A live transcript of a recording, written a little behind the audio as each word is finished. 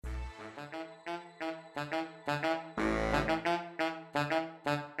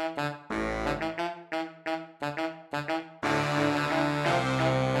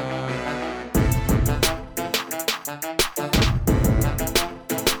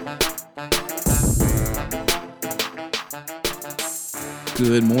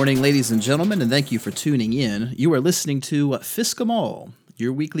Good morning, ladies and gentlemen, and thank you for tuning in. You are listening to Fisk 'em All,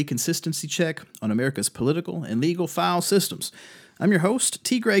 your weekly consistency check on America's political and legal file systems. I'm your host,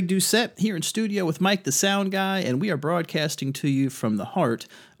 T. Greg Doucette, here in studio with Mike the Sound Guy, and we are broadcasting to you from the heart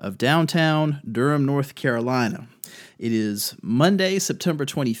of downtown Durham, North Carolina. It is Monday, September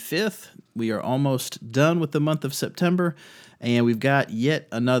 25th. We are almost done with the month of September, and we've got yet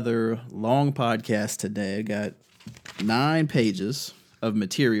another long podcast today. I got 9 pages of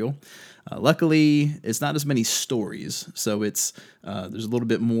material. Luckily, it's not as many stories, so it's there's a little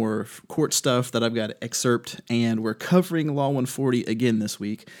bit more court stuff that I've got to excerpt, and we're covering Law 140 again this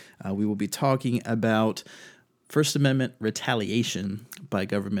week. We will be talking about First Amendment retaliation by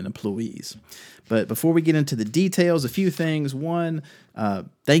government employees. But before we get into the details, a few things. One,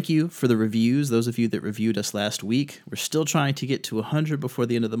 thank you for the reviews, those of you that reviewed us last week. We're still trying to get to 100 before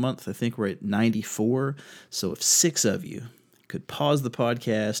the end of the month. I think we're at 94, so if 6 of you could pause the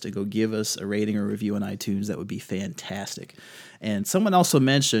podcast and go give us a rating or review on iTunes, that would be fantastic. And someone also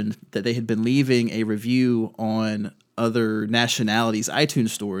mentioned that they had been leaving a review on other nationalities'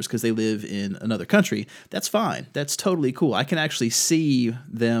 iTunes stores because they live in another country. That's fine. That's totally cool. I can actually see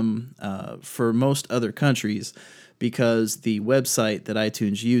them for most other countries because the website that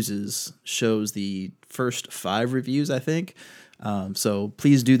iTunes uses shows the first 5 reviews, I think. So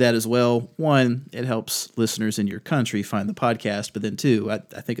please do that as well. 1, it helps listeners in your country find the podcast, but then 2, I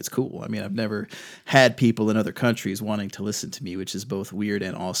think it's cool. I mean, I've never had people in other countries wanting to listen to me, which is both weird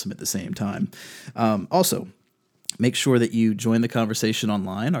and awesome at the same time. Also, make sure that you join the conversation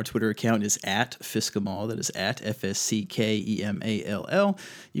online. Our Twitter account is at Fiskemall. That is at FSCKEMALL.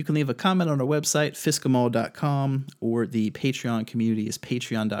 You can leave a comment on our website, fiskemall.com, or the Patreon community is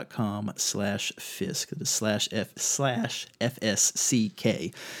patreon.com/Fisk. That is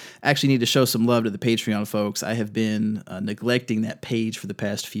 /FSCK. I actually need to show some love to the Patreon folks. I have been neglecting that page for the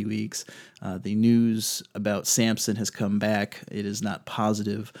past few weeks. The news about Samson has come back. It is not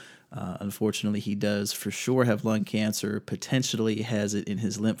positive. Unfortunately, he does for sure have lung cancer, potentially has it in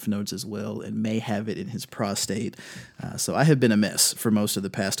his lymph nodes as well, and may have it in his prostate. So I have been a mess for most of the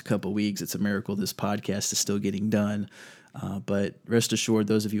past couple weeks. It's a miracle this podcast is still getting done. But rest assured,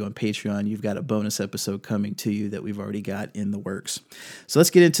 those of you on Patreon, you've got a bonus episode coming to you that we've already got in the works. So let's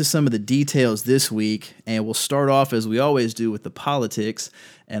get into some of the details this week, and we'll start off, as we always do, with the politics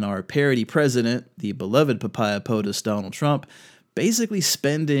and our parody president, the beloved papaya POTUS Donald Trump, basically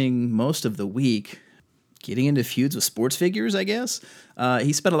spending most of the week getting into feuds with sports figures, I guess.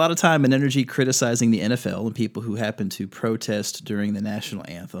 He spent a lot of time and energy criticizing the NFL and people who happened to protest during the national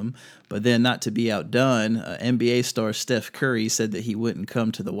anthem. But then, not to be outdone, NBA star Steph Curry said that he wouldn't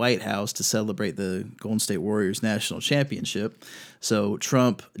come to the White House to celebrate the Golden State Warriors national championship. So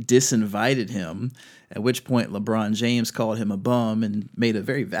Trump disinvited him, at which point LeBron James called him a bum and made a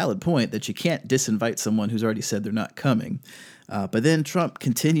very valid point that you can't disinvite someone who's already said they're not coming. But then Trump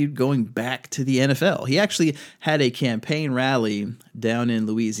continued going back to the NFL. He actually had a campaign rally down in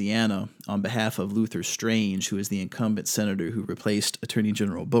Louisiana on behalf of Luther Strange, who is the incumbent senator who replaced Attorney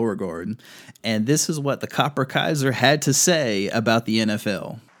General Beauregard. And this is what the Copper Kaiser had to say about the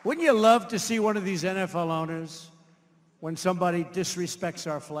NFL. Wouldn't you love to see one of these NFL owners, when somebody disrespects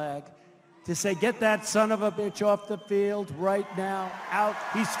our flag, to say, get that son of a bitch off the field right now, out,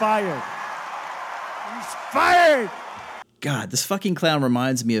 he's fired. He's fired! God, this fucking clown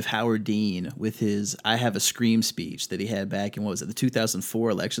reminds me of Howard Dean with his I Have a Scream speech that he had back in, what was it, the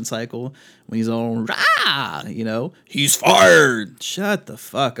 2004 election cycle, when he's all, rah, he's fired. Shut the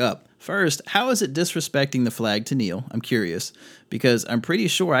fuck up. First, how is it disrespecting the flag to kneel? I'm curious, because I'm pretty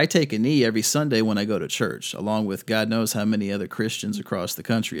sure I take a knee every Sunday when I go to church, along with God knows how many other Christians across the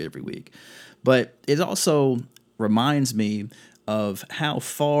country every week. But it also reminds me of how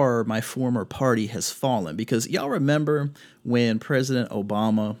far my former party has fallen. Because y'all remember when President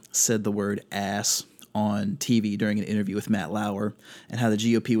Obama said the word ass on TV during an interview with Matt Lauer, and how the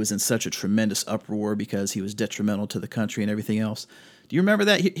GOP was in such a tremendous uproar because he was detrimental to the country and everything else? Do you remember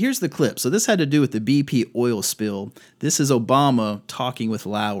that? Here's the clip. So this had to do with the BP oil spill. This is Obama talking with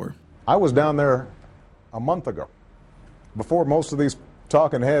Lauer. I was down there a month ago, before most of these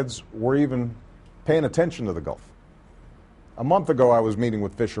talking heads were even paying attention to the Gulf. A month ago, I was meeting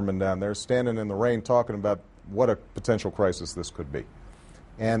with fishermen down there, standing in the rain, talking about what a potential crisis this could be.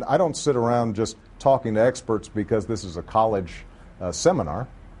 And I don't sit around just talking to experts because this is a college seminar.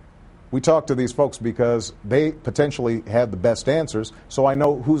 We talk to these folks because they potentially have the best answers, so I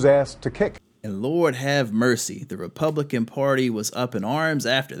know whose ass to kick. And Lord have mercy, the Republican Party was up in arms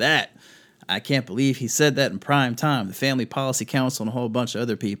after that. I can't believe he said that in prime time. The Family Policy Council and a whole bunch of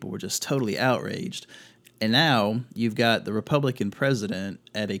other people were just totally outraged. And now you've got the Republican president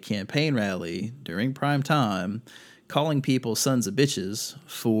at a campaign rally during prime time calling people sons of bitches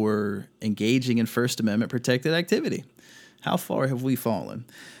for engaging in First Amendment protected activity. How far have we fallen?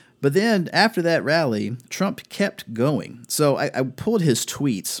 But then after that rally, Trump kept going. So I pulled his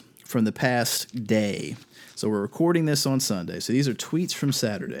tweets from the past day. So we're recording this on Sunday. So these are tweets from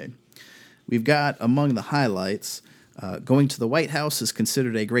Saturday. We've got among the highlights, going to the White House is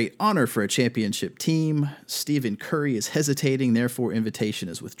considered a great honor for a championship team. Stephen Curry is hesitating, therefore invitation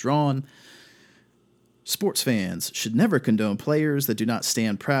is withdrawn. Sports fans should never condone players that do not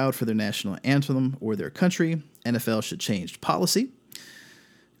stand proud for their national anthem or their country. NFL should change policy.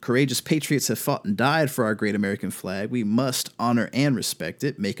 Courageous patriots have fought and died for our great American flag. We must honor and respect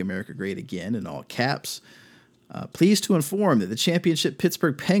it. Make America great again, in all caps. Pleased to inform that the championship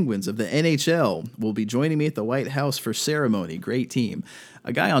Pittsburgh Penguins of the NHL will be joining me at the White House for ceremony. Great team.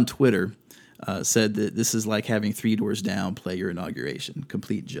 A guy on Twitter said that this is like having Three Doors Down play your inauguration.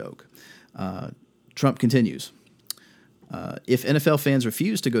 Complete joke. Trump continues. If NFL fans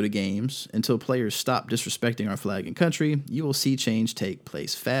refuse to go to games until players stop disrespecting our flag and country, you will see change take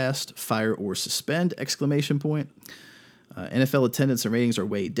place fast. Fire or suspend! ! NFL attendance and ratings are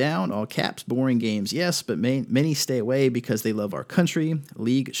way down. All caps. Boring games, yes, but many stay away because they love our country.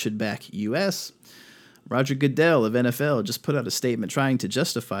 League should back U.S. Roger Goodell of NFL just put out a statement trying to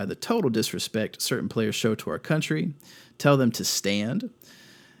justify the total disrespect certain players show to our country. Tell them to stand.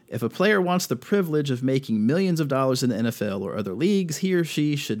 If a player wants the privilege of making millions of dollars in the NFL or other leagues, he or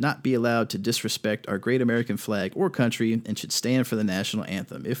she should not be allowed to disrespect our great American flag or country and should stand for the national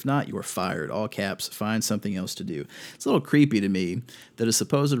anthem. If not, you're fired. All caps. Find something else to do. It's a little creepy to me that a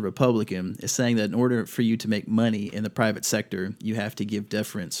supposed Republican is saying that in order for you to make money in the private sector, you have to give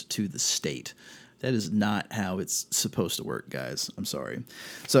deference to the state. That is not how it's supposed to work, guys. I'm sorry.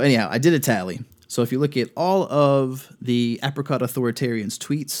 So anyhow, I did a tally. So if you look at all of the Apricot Authoritarian's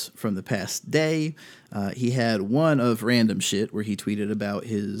tweets from the past day, he had one of random shit where he tweeted about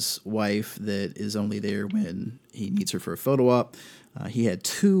his wife that is only there when he needs her for a photo op. He had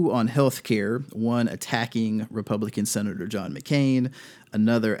two on healthcare, one attacking Republican Senator John McCain,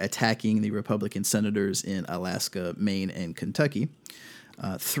 another attacking the Republican senators in Alaska, Maine, and Kentucky.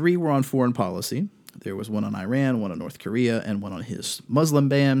 Three were on foreign policy. There was one on Iran, one on North Korea, and one on his Muslim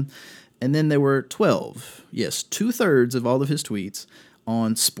ban. And then there were 12, yes, 2/3 of all of his tweets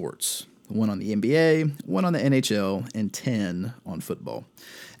on sports. One on the NBA, one on the NHL, and 10 on football.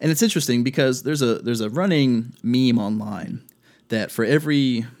 And it's interesting because there's a running meme online that for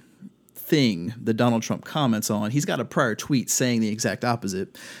every thing that Donald Trump comments on, he's got a prior tweet saying the exact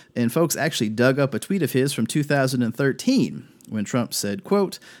opposite. And folks actually dug up a tweet of his from 2013 when Trump said,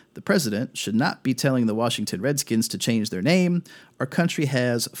 quote, "The president should not be telling the Washington Redskins to change their name. Our country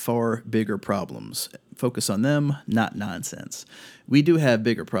has far bigger problems. Focus on them, not nonsense." We do have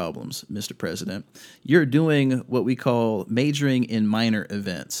bigger problems, Mr. President. You're doing what we call majoring in minor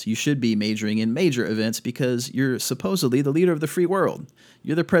events. You should be majoring in major events because you're supposedly the leader of the free world.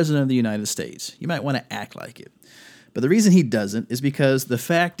 You're the president of the United States. You might want to act like it. But the reason he doesn't is because the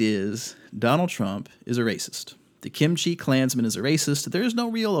fact is Donald Trump is a racist. The Kimchi Klansman is a racist. There's no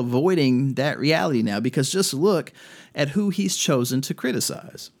real avoiding that reality now because just look at who he's chosen to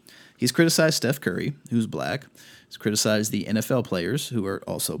criticize. He's criticized Steph Curry, who's black. He's criticized the NFL players, who are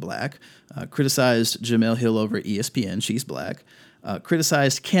also black. Criticized Jemele Hill over at ESPN. She's black.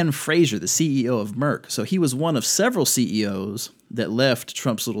 Criticized Ken Frazier, the CEO of Merck. So he was one of several CEOs that left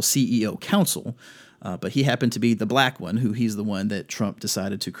Trump's little CEO council. But he happened to be the black one, who he's the one that Trump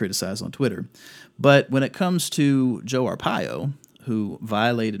decided to criticize on Twitter. But when it comes to Joe Arpaio, who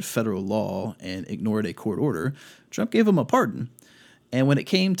violated federal law and ignored a court order, Trump gave him a pardon. And when it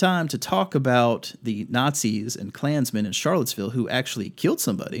came time to talk about the Nazis and Klansmen in Charlottesville who actually killed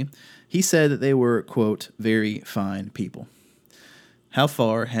somebody, he said that they were, quote, very fine people. How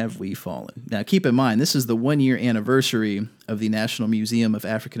far have we fallen? Now, keep in mind, this is the 1-year anniversary of the National Museum of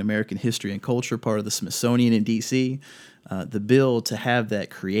African American History and Culture, part of the Smithsonian in D.C. The bill to have that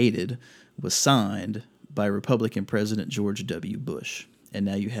created was signed by Republican President George W. Bush. And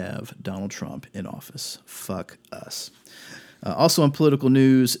now you have Donald Trump in office. Fuck us. Also in political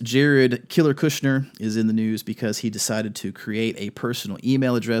news, Jared Killer Kushner is in the news because he decided to create a personal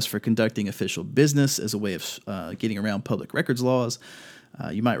email address for conducting official business as a way of getting around public records laws.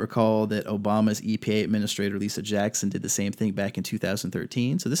 You might recall that Obama's EPA administrator, Lisa Jackson, did the same thing back in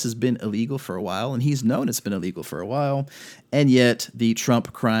 2013. So this has been illegal for a while, and he's known it's been illegal for a while. And yet the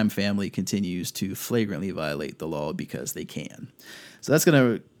Trump crime family continues to flagrantly violate the law because they can. So that's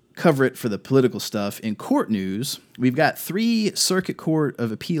going to cover it for the political stuff. In court news, we've got 3 Circuit Court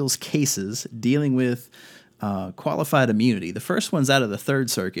of Appeals cases dealing with qualified immunity. The first one's out of the Third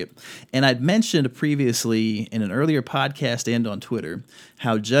Circuit. And I'd mentioned previously in an earlier podcast and on Twitter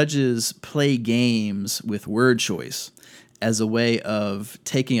how judges play games with word choice as a way of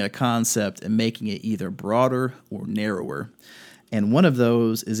taking a concept and making it either broader or narrower. And one of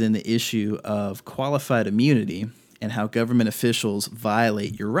those is in the issue of qualified immunity and how government officials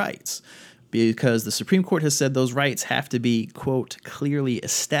violate your rights. Because the Supreme Court has said those rights have to be, quote, clearly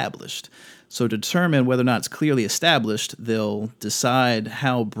established. So to determine whether or not it's clearly established, they'll decide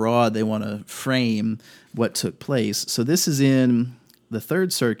how broad they want to frame what took place. So this is in the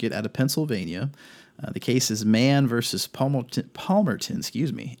Third Circuit out of Pennsylvania. The case is Mann versus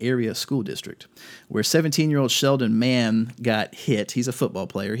Palmerton, area school district, where 17-year-old Sheldon Mann got hit. He's a football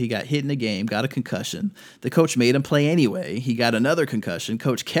player. He got hit in a game, got a concussion. The coach made him play anyway. He got another concussion.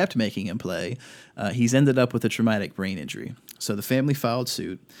 Coach kept making him play. He's ended up with a traumatic brain injury. So the family filed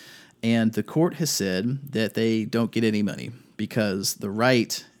suit, and the court has said that they don't get any money because the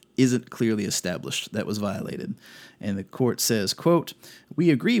right isn't clearly established. That was violated. And the court says, quote,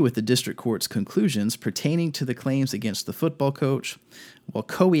 "We agree with the district court's conclusions pertaining to the claims against the football coach, while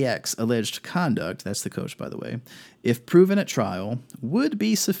Kowiak's alleged conduct," that's the coach, by the way, "if proven at trial, would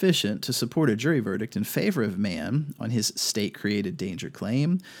be sufficient to support a jury verdict in favor of Mann on his state-created danger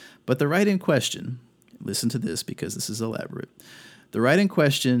claim. But the right in question," listen to this because this is elaborate, "the right in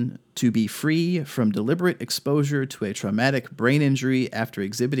question to be free from deliberate exposure to a traumatic brain injury after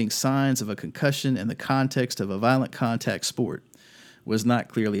exhibiting signs of a concussion in the context of a violent contact sport was not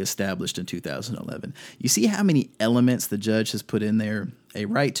clearly established in 2011. You see how many elements the judge has put in there? A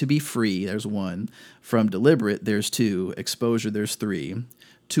right to be free, there's 1. From deliberate, there's 2. Exposure, there's 3.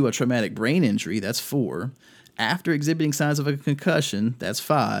 To a traumatic brain injury, that's 4. After exhibiting signs of a concussion, that's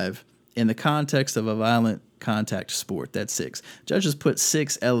 5. In the context of a violent contact sport, that's 6. Judges put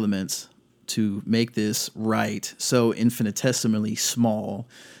 6 elements to make this right so infinitesimally small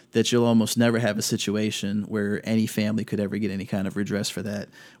that you'll almost never have a situation where any family could ever get any kind of redress for that.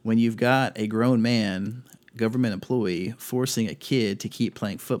 When you've got a grown man, government employee, forcing a kid to keep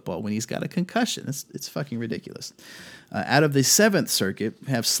playing football when he's got a concussion, it's fucking ridiculous. Out of the Seventh Circuit,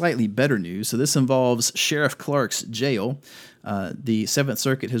 we have slightly better news. So this involves Sheriff Clark's jail. The Seventh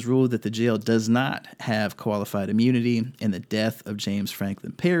Circuit has ruled that the jail does not have qualified immunity in the death of James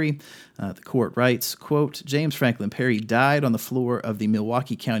Franklin Perry. The court writes, quote, "James Franklin Perry died on the floor of the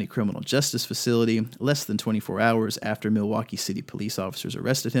Milwaukee County Criminal Justice Facility less than 24 hours after Milwaukee City police officers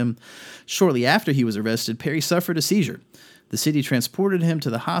arrested him. Shortly after he was arrested, Perry suffered a seizure. The city transported him to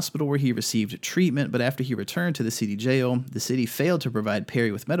the hospital where he received treatment, but after he returned to the city jail, the city failed to provide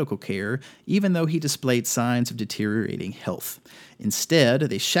Perry with medical care, even though he displayed signs of deteriorating health. Instead,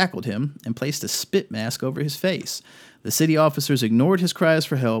 they shackled him and placed a spit mask over his face. The city officers ignored his cries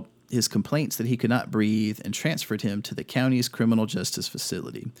for help, his complaints that he could not breathe, and transferred him to the county's criminal justice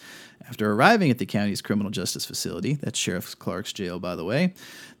facility. After arriving at the county's criminal justice facility," that's Sheriff Clark's jail, by the way,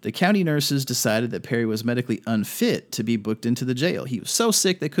 "the county nurses decided that Perry was medically unfit to be booked into the jail. He was so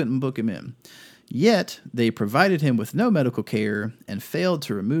sick they couldn't book him in. Yet, they provided him with no medical care and failed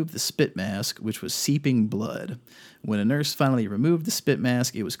to remove the spit mask, which was seeping blood. When a nurse finally removed the spit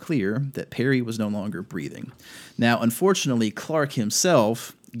mask, it was clear that Perry was no longer breathing." Now, unfortunately, Clark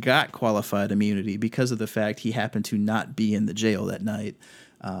himself got qualified immunity because of the fact he happened to not be in the jail that night.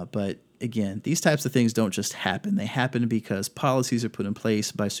 But again, these types of things don't just happen. They happen because policies are put in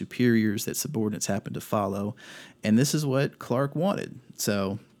place by superiors that subordinates happen to follow. And this is what Clark wanted.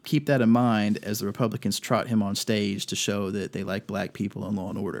 So keep that in mind as the Republicans trot him on stage to show that they like black people and law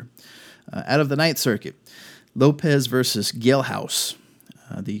and order. Out of the Ninth Circuit, Lopez versus Galehouse.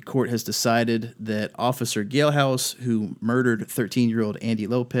 The court has decided that Officer Galehouse, who murdered 13-year-old Andy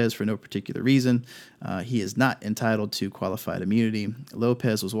Lopez for no particular reason, he is not entitled to qualified immunity.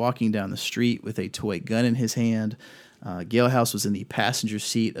 Lopez was walking down the street with a toy gun in his hand. Galehouse was in the passenger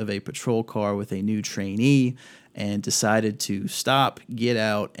seat of a patrol car with a new trainee and decided to stop, get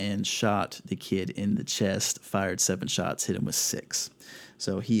out, and shot the kid in the chest, fired 7 shots, hit him with 6.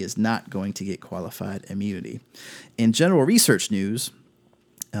 So he is not going to get qualified immunity. In general research news,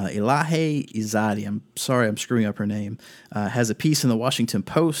 Elahe Izadi, I'm sorry I'm screwing up her name, has a piece in the Washington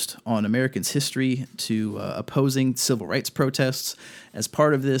Post on Americans' history to opposing civil rights protests. As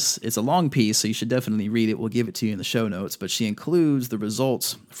part of this, it's a long piece, so you should definitely read it. We'll give it to you in the show notes, but she includes the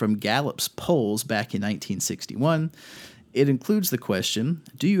results from Gallup's polls back in 1961. It includes the question,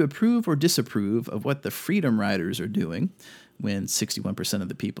 do you approve or disapprove of what the Freedom Riders are doing? When 61% of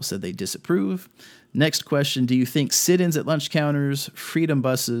the people said they disapprove. Next question, do you think sit-ins at lunch counters, freedom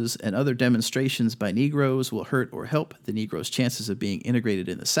buses, and other demonstrations by Negroes will hurt or help the Negroes' chances of being integrated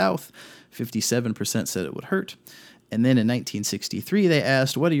in the South? 57% said it would hurt. And then in 1963, they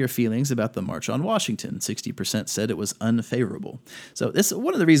asked, what are your feelings about the March on Washington? 60% said it was unfavorable. So this is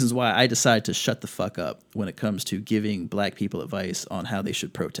one of the reasons why I decided to shut the fuck up when it comes to giving black people advice on how they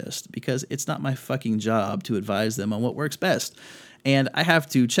should protest, because it's not my fucking job to advise them on what works best. And I have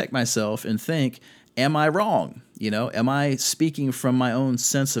to check myself and think, am I wrong? Am I speaking from my own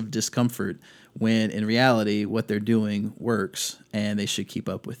sense of discomfort when in reality what they're doing works and they should keep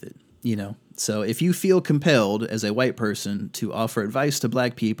up with it? So if you feel compelled as a white person to offer advice to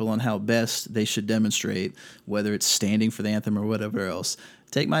black people on how best they should demonstrate, whether it's standing for the anthem or whatever else,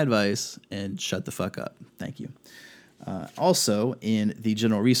 take my advice and shut the fuck up. Thank you. Also, in the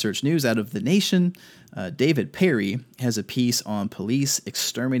general research news out of The Nation, David Perry has a piece on police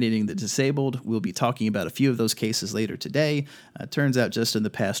exterminating the disabled. We'll be talking about a few of those cases later today. Turns out just in the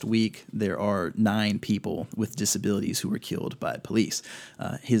past week, there are 9 people with disabilities who were killed by police.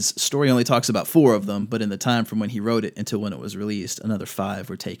 His story only talks about 4 of them, but in the time from when he wrote it until when it was released, another 5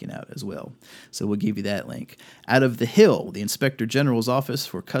 were taken out as well. So we'll give you that link. Out of The Hill, the Inspector General's Office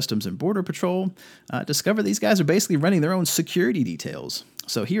for Customs and Border Patrol discovered these guys are basically running their own security details.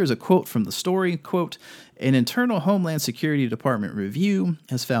 So here's a quote from the story, quote, an internal Homeland Security Department review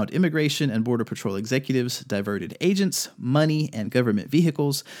has found Immigration and Border Patrol executives diverted agents, money, and government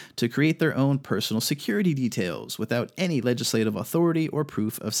vehicles to create their own personal security details without any legislative authority or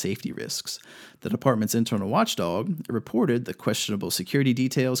proof of safety risks. The department's internal watchdog reported the questionable security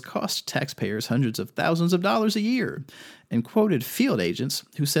details cost taxpayers hundreds of thousands of dollars a year, and quoted field agents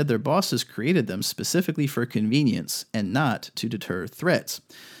who said their bosses created them specifically for convenience and not to deter threats.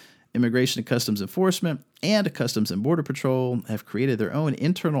 Immigration and Customs Enforcement and Customs and Border Patrol have created their own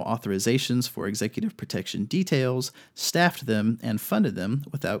internal authorizations for executive protection details, staffed them, and funded them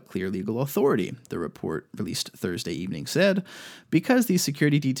without clear legal authority, the report released Thursday evening said. Because these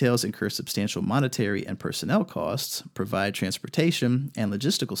security details incur substantial monetary and personnel costs, provide transportation and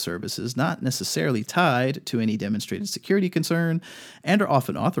logistical services not necessarily tied to any demonstrated security concern, and are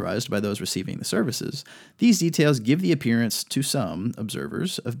often authorized by those receiving the services, these details give the appearance to some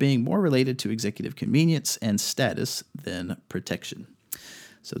observers of being more related to executive convenience and status than protection.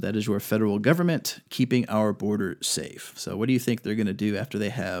 So that is your federal government keeping our border safe. So what do you think they're going to do after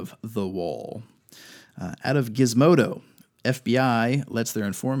they have the wall? Out of Gizmodo, FBI lets their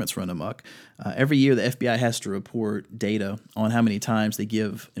informants run amok. Every year, the FBI has to report data on how many times they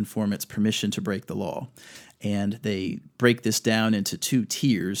give informants permission to break the law. And they break this down into 2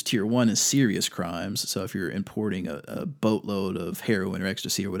 tiers. Tier 1 is serious crimes. So if you're importing a boatload of heroin or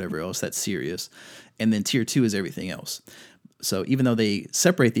ecstasy or whatever else, that's serious. And then Tier 2 is everything else. So even though they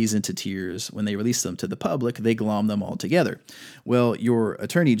separate these into tiers, when they release them to the public, they glom them all together. Well, your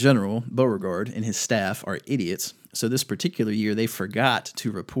Attorney General, Beauregard, and his staff are idiots. So this particular year, they forgot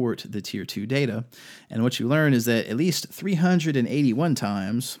to report the Tier 2 data. And what you learn is that at least 381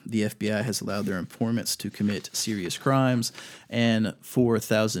 times, the FBI has allowed their informants to commit serious crimes, and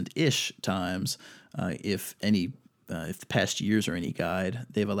 4,000-ish times, if the past years are any guide,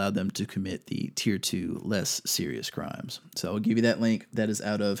 they've allowed them to commit the Tier 2 less serious crimes. So I'll give you that link. That is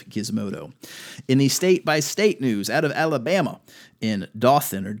out of Gizmodo. In the state-by-state news, out of Alabama, in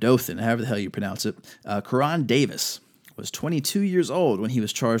Dothan, however the hell you pronounce it, Karan Davis was 22 years old when he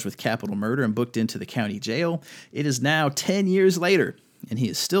was charged with capital murder and booked into the county jail. It is now 10 years later, and he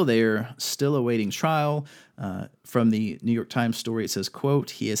is still there, still awaiting trial. From the New York Times story, it says, quote,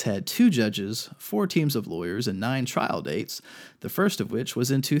 he has had 2 judges, 4 teams of lawyers, and 9 trial dates, the first of which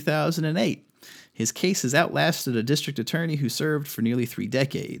was in 2008. His case has outlasted a district attorney who served for nearly 3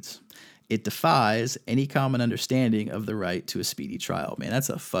 decades. It defies any common understanding of the right to a speedy trial. Man, that's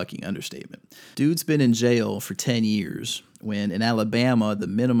a fucking understatement. Dude's been in jail for 10 years, when in Alabama, the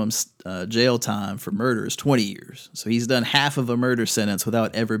minimum jail time for murder is 20 years. So he's done half of a murder sentence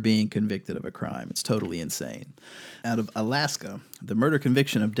without ever being convicted of a crime. It's totally insane. Out of Alaska, the murder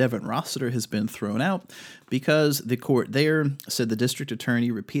conviction of Devin Rossiter has been thrown out because the court there said the district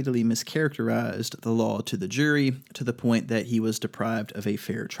attorney repeatedly mischaracterized the law to the jury to the point that he was deprived of a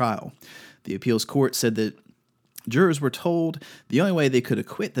fair trial. The appeals court said that jurors were told the only way they could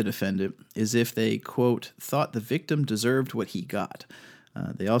acquit the defendant is if they, quote, thought the victim deserved what he got.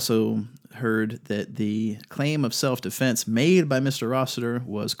 They also heard that the claim of self-defense made by Mr. Rossiter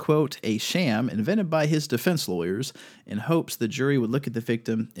was, quote, a sham invented by his defense lawyers in hopes the jury would look at the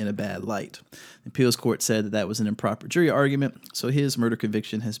victim in a bad light. The appeals court said that was an improper jury argument, so his murder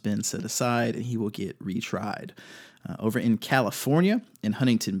conviction has been set aside and he will get retried. Over in California, in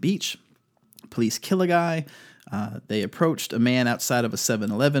Huntington Beach, police kill a guy. They approached a man outside of a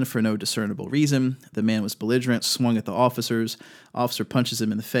 7-Eleven for no discernible reason. The man was belligerent, swung at the officers. Officer punches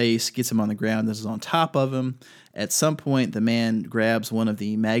him in the face, gets him on the ground, and is on top of him. At some point, the man grabs one of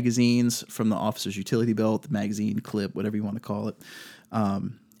the magazines from the officer's utility belt, the magazine clip, whatever you want to call it.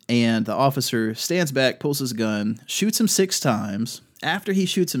 And the officer stands back, pulls his gun, shoots him 6 times. After he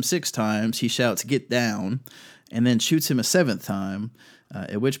shoots him 6 times, he shouts, "Get down," and then shoots him a 7th time.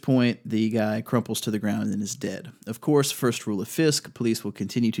 At which point, the guy crumples to the ground and is dead. Of course, first rule of Fisk, police will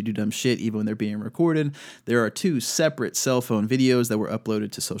continue to do dumb shit even when they're being recorded. There are 2 separate cell phone videos that were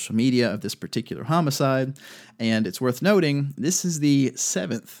uploaded to social media of this particular homicide. And it's worth noting, this is the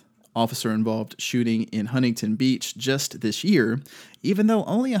 7th officer-involved shooting in Huntington Beach just this year, even though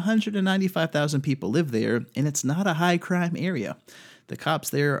only 195,000 people live there, and it's not a high-crime area. The cops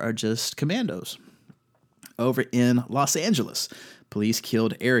there are just commandos. Over in Los Angeles, police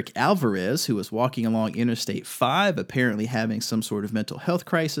killed Eric Alvarez, who was walking along Interstate 5, apparently having some sort of mental health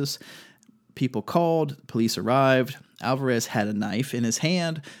crisis. People called, police arrived. Alvarez had a knife in his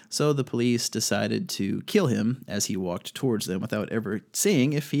hand, so the police decided to kill him as he walked towards them without ever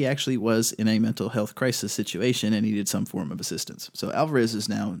seeing if he actually was in a mental health crisis situation and needed some form of assistance. So Alvarez is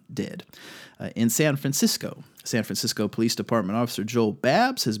now dead. In San Francisco Police Department Officer Joel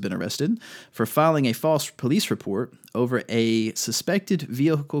Babs has been arrested for filing a false police report over a suspected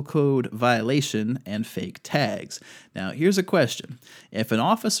vehicle code violation and fake tags. Now, here's a question. If an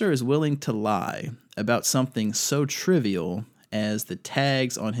officer is willing to lie about something so trivial as the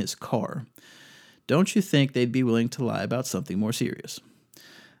tags on his car, don't you think they'd be willing to lie about something more serious?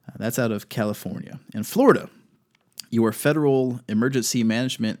 That's out of California. In Florida, your Federal Emergency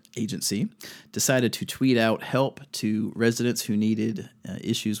Management Agency decided to tweet out help to residents who needed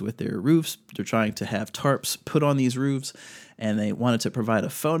issues with their roofs. They're trying to have tarps put on these roofs, and they wanted to provide a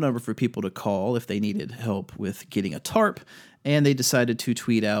phone number for people to call if they needed help with getting a tarp, and they decided to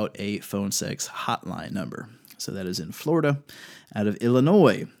tweet out a phone sex hotline number. So that is in Florida. Out of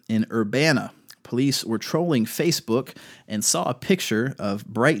Illinois, in Urbana, police were trolling Facebook and saw a picture of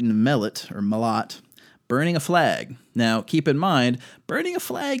Brighton Mellott burning a flag. Now, keep in mind, burning a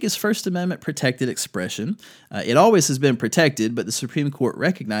flag is First Amendment protected expression. It always has been protected, but the Supreme Court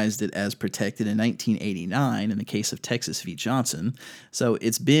recognized it as protected in 1989 in the case of Texas v. Johnson. So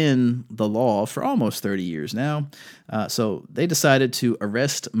it's been the law for almost 30 years now. So they decided to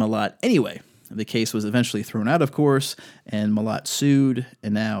arrest Mellott anyway. The case was eventually thrown out, of course, and Mellott sued,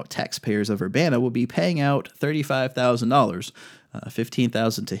 and now taxpayers of Urbana will be paying out $35,000.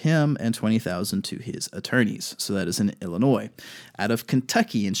 $15,000 to him and $20,000 to his attorneys. So that is in Illinois. Out of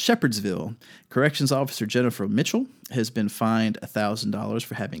Kentucky, in Shepherdsville, Corrections Officer Jennifer Mitchell has been fined $1,000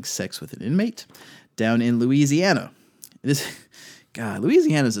 for having sex with an inmate. Down in Louisiana,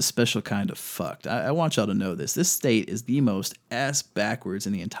 Louisiana is a special kind of fucked. I want y'all to know this. This state is the most ass backwards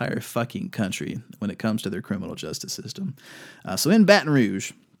in the entire fucking country when it comes to their criminal justice system. So in Baton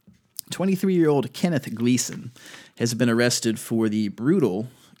Rouge, 23-year-old Kenneth Gleason has been arrested for the brutal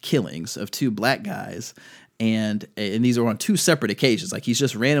killings of 2 black guys, and these are on 2 separate occasions. Like, he's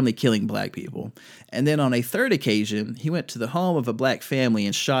just randomly killing black people. And then on a 3rd occasion, he went to the home of a black family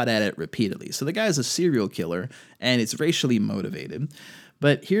and shot at it repeatedly. So the guy's a serial killer, and it's racially motivated.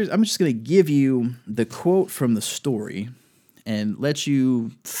 But I'm just going to give you the quote from the story and let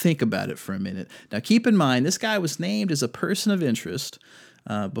you think about it for a minute. Now, keep in mind, this guy was named as a person of interest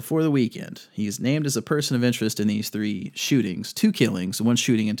before the weekend. He's named as a person of interest in these 3 shootings, 2 killings, 1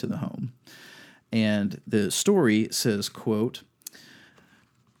 shooting into the home. And the story says, quote,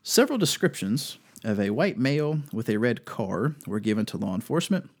 several descriptions of a white male with a red car were given to law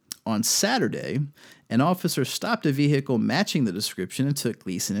enforcement. On Saturday, an officer stopped a vehicle matching the description and took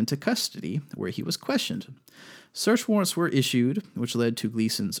Gleason into custody, where he was questioned. Search warrants were issued, which led to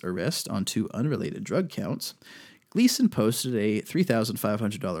Gleason's arrest on 2 unrelated drug counts. Gleason posted a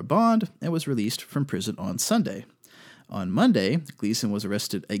 $3,500 bond and was released from prison on Sunday. On Monday, Gleason was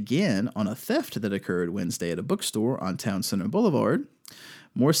arrested again on a theft that occurred Wednesday at a bookstore on Town Center Boulevard.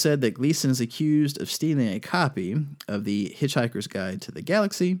 Moore said that Gleason is accused of stealing a copy of the Hitchhiker's Guide to the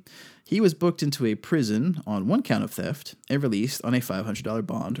Galaxy. He was booked into a prison on 1 count of theft and released on a $500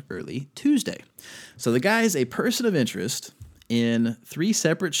 bond early Tuesday. So the guy is a person of interest in 3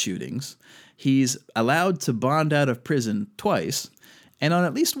 separate shootings. He's allowed to bond out of prison twice, and on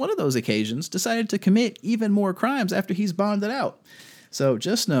at least one of those occasions decided to commit even more crimes after he's bonded out. So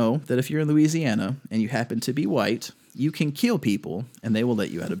just know that if you're in Louisiana and you happen to be white, you can kill people and they will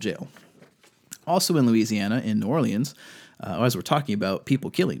let you out of jail. Also in Louisiana, in New Orleans, as we're talking about people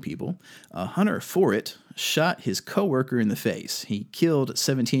killing people, Hunter Forret shot his coworker in the face. He killed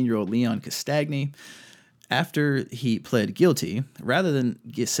 17-year-old Leon Castagny. After he pled guilty, rather than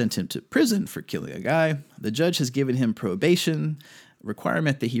sent him to prison for killing a guy, the judge has given him probation,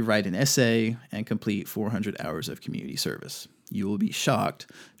 requirement that he write an essay and complete 400 hours of community service. You will be shocked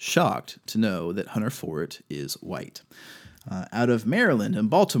to know that Hunter Forret is white. Out of Maryland and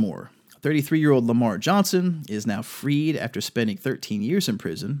Baltimore, 33-year-old Lamar Johnson is now freed after spending 13 years in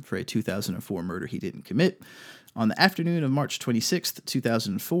prison for a 2004 murder he didn't commit. On the afternoon of March 26,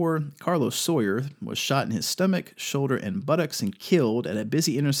 2004, Carlos Sawyer was shot in his stomach, shoulder, and buttocks and killed at a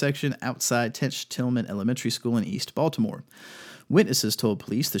busy intersection outside Tench Tillman Elementary School in East Baltimore. Witnesses told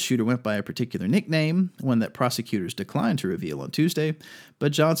police the shooter went by a particular nickname, one that prosecutors declined to reveal on Tuesday,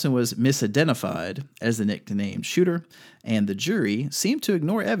 but Johnson was misidentified as the nicknamed shooter, and the jury seemed to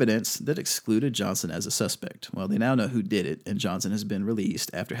ignore evidence that excluded Johnson as a suspect. Well, they now know who did it, and Johnson has been released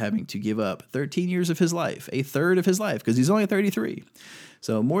after having to give up 13 years of his life, a third of his life, because he's only 33.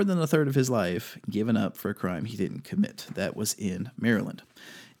 So more than a third of his life given up for a crime he didn't commit. That was in Maryland.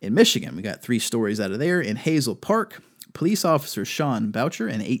 In Michigan, we got 3 stories out of there. In Hazel Park, police officer Sean Boucher,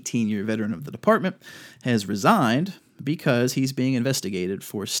 an 18-year veteran of the department, has resigned because he's being investigated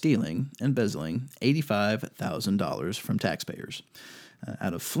for stealing and embezzling $85,000 from taxpayers.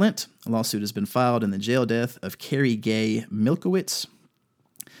 Out of Flint, a lawsuit has been filed in the jail death of Carrie Gay Milkowitz.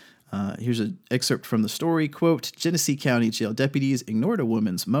 Here's an excerpt from the story. Quote, Genesee County jail deputies ignored a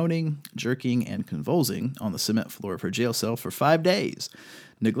woman's moaning, jerking, and convulsing on the cement floor of her jail cell for 5 days,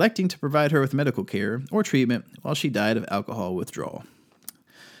 neglecting to provide her with medical care or treatment while she died of alcohol withdrawal.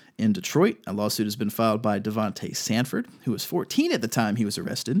 In Detroit, a lawsuit has been filed by Devontae Sanford, who was 14 at the time he was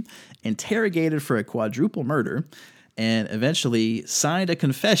arrested, interrogated for a quadruple murder, and eventually signed a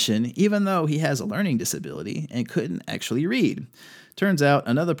confession even though he has a learning disability and couldn't actually read. Turns out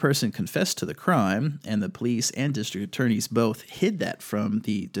another person confessed to the crime, and the police and district attorneys both hid that from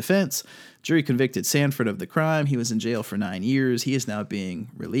the defense. Jury convicted Sanford of the crime. He was in jail for 9 years. He is now being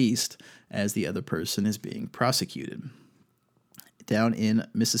released as the other person is being prosecuted. Down in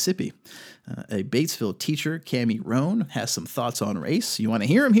Mississippi, a Batesville teacher, Cammie Roan, has some thoughts on race. You want to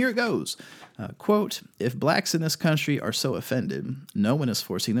hear him? Here it goes. Quote, if blacks in this country are so offended, no one is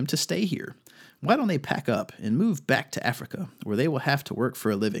forcing them to stay here. Why don't they pack up and move back to Africa, where they will have to work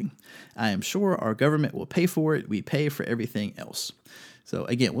for a living? I am sure our government will pay for it. We pay for everything else. So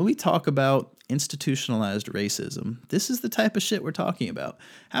again, when we talk about institutionalized racism, this is the type of shit we're talking about.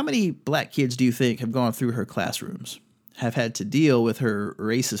 How many black kids do you think have gone through her classrooms, have had to deal with her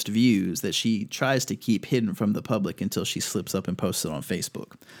racist views that she tries to keep hidden from the public until she slips up and posts it on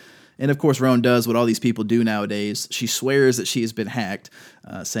Facebook? And of course, Roan does what all these people do nowadays. She swears that she has been hacked,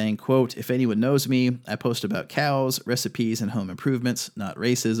 saying, quote, if anyone knows me, I post about cows, recipes, and home improvements, not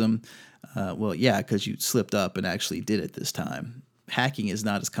racism. Well, yeah, because you slipped up and actually did it this time. Hacking is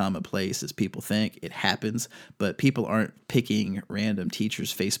not as commonplace as people think. It happens, but people aren't picking random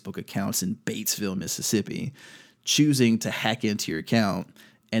teachers' Facebook accounts in Batesville, Mississippi, choosing to hack into your account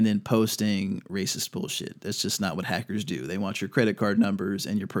and then posting racist bullshit. That's just not what hackers do. They want your credit card numbers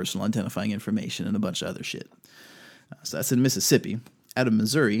and your personal identifying information and a bunch of other shit. So that's in Mississippi. Out of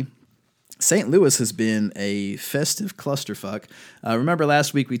Missouri, St. Louis has been a festive clusterfuck. Remember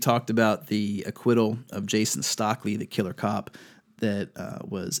last week we talked about the acquittal of Jason Stockley, the killer cop that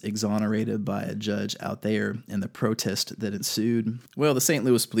was exonerated by a judge out there in the protest that ensued. Well, the St.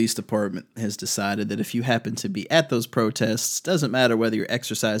 Louis Police Department has decided that if you happen to be at those protests, doesn't matter whether you're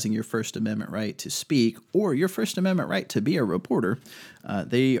exercising your First Amendment right to speak or your First Amendment right to be a reporter,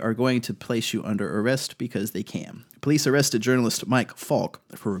 they are going to place you under arrest because they can. Police arrested journalist Mike Falk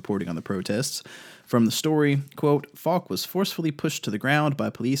for reporting on the protests. From the story, quote, Falk was forcefully pushed to the ground by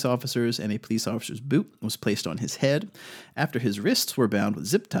police officers and a police officer's boot was placed on his head. After his wrists were bound with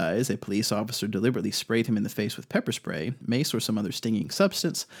zip ties, a police officer deliberately sprayed him in the face with pepper spray, mace, or some other stinging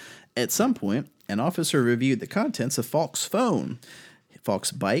substance. At some point, an officer reviewed the contents of Falk's phone.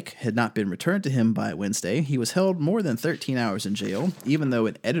 Falk's bike had not been returned to him by Wednesday. He was held more than 13 hours in jail, even though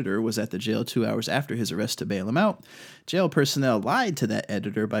an editor was at the jail 2 hours after his arrest to bail him out. Jail personnel lied to that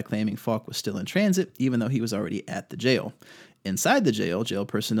editor by claiming Falk was still in transit, even though he was already at the jail. Inside the jail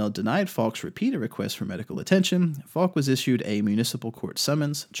personnel denied Falk's repeated requests for medical attention. Falk was issued a municipal court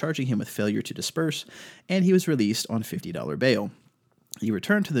summons, charging him with failure to disperse, and he was released on $50 bail. He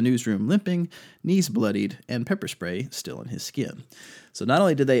returned to the newsroom limping, knees bloodied, and pepper spray still on his skin. So not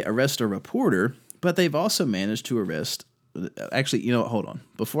only did they arrest a reporter, but they've also managed to arrest... Actually, you know what? Hold on.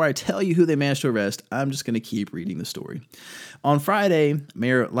 Before I tell you who they managed to arrest, I'm just going to keep reading the story. On Friday,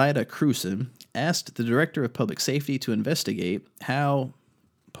 Mayor Lyda Krewson asked the director of public safety to investigate how...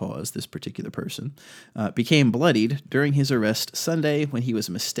 this particular person, became bloodied during his arrest Sunday when he was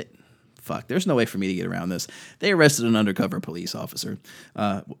mistaken. There's no way for me to get around this. They arrested an undercover police officer,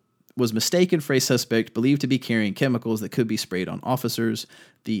 was mistaken for a suspect believed to be carrying chemicals that could be sprayed on officers.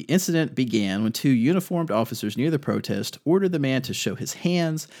 The incident began when 2 uniformed officers near the protest ordered the man to show his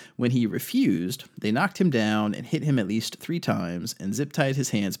hands. When he refused, they knocked him down and hit him at least 3 times and zip-tied his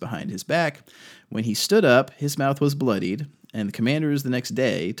hands behind his back. When he stood up, his mouth was bloodied, and the commanders the next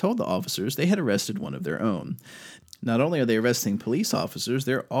day told the officers they had arrested one of their own. Not only are they arresting police officers,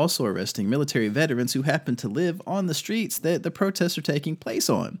 they're also arresting military veterans who happen to live on the streets that the protests are taking place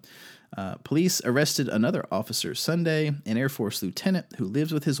on. Police arrested another officer Sunday, an Air Force lieutenant who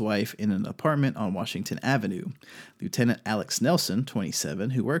lives with his wife in an apartment on Washington Avenue. Lieutenant Alex Nelson, 27,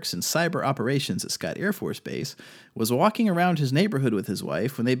 who works in cyber operations at Scott Air Force Base, was walking around his neighborhood with his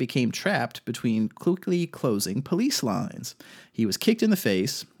wife when they became trapped between quickly closing police lines. He was kicked in the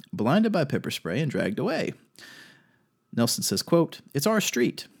face, blinded by pepper spray, and dragged away. Nelson says, quote, "It's our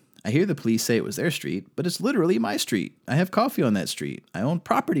street. I hear the police say it was their street, but it's literally my street. I have coffee on that street. I own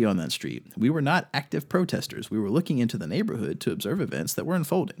property on that street. We were not active protesters. We were looking into the neighborhood to observe events that were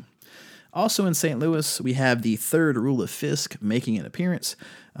unfolding." Also in St. Louis, we have the third rule of Fisk making an appearance.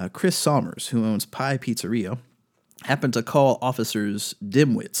 Chris Sommers, who owns Pie Pizzeria, happened to call officers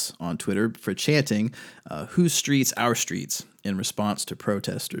dimwits on Twitter for chanting, "Whose streets, our streets," in response to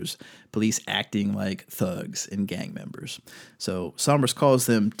protesters, police acting like thugs and gang members. So Sommers calls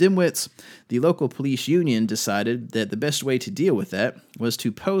them dimwits. The local police union decided that the best way to deal with that was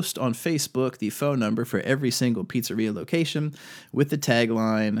to post on Facebook the phone number for every single pizzeria location with the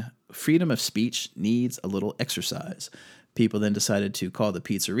tagline, "Freedom of speech needs a little exercise." People then decided to call the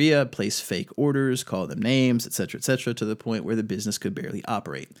pizzeria, place fake orders, call them names, etc., to the point where the business could barely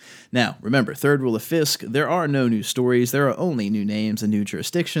operate. Now, remember, third rule of Fisk, there are no new stories, there are only new names and new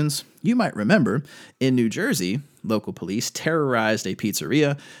jurisdictions. You might remember, in New Jersey, local police terrorized a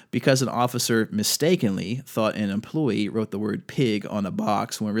pizzeria because an officer mistakenly thought an employee wrote the word pig on a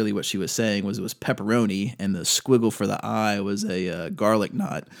box when really what she was saying was it was pepperoni, and the squiggle for the I was a garlic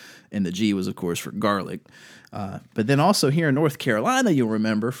knot, and the G was, of course, for garlic. But then also here in North Carolina, you'll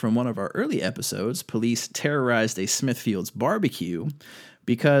remember from one of our early episodes, police terrorized a Smithfield's barbecue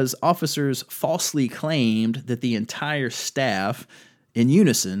because officers falsely claimed that the entire staff in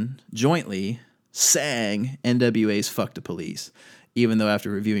unison, jointly, sang NWA's "Fuck the Police," even though after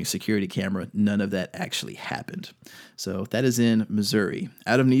reviewing security camera, none of that actually happened. So that is in Missouri.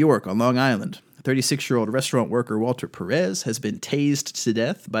 Out of New York, on Long Island, 36-year-old restaurant worker Walter Perez has been tased to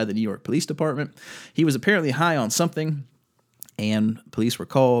death by the New York Police Department. He was apparently high on something, and police were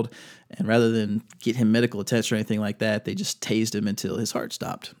called, and rather than get him medical attention or anything like that, they just tased him until his heart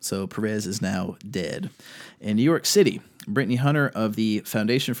stopped. So Perez is now dead. In New York City, Brittany Hunter of the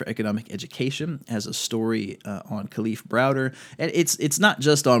Foundation for Economic Education has a story on Kalief Browder, and it's not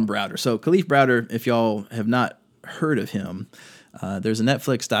just on Browder. So Kalief Browder, if y'all have not heard of him, there's a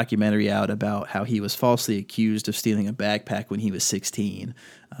Netflix documentary out about how he was falsely accused of stealing a backpack when he was 16,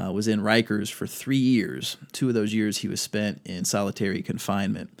 was in Rikers for 3 years. 2 of those years he was spent in solitary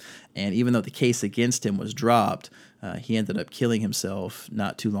confinement. And even though the case against him was dropped, he ended up killing himself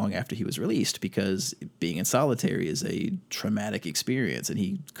not too long after he was released because being in solitary is a traumatic experience and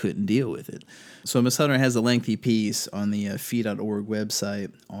he couldn't deal with it. So Ms. Hunter has a lengthy piece on the fee.org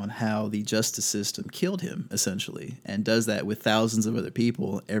website on how the justice system killed him, essentially, and does that with thousands of other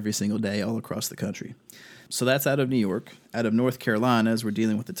people every single day all across the country. So that's out of New York. Out of North Carolina, as we're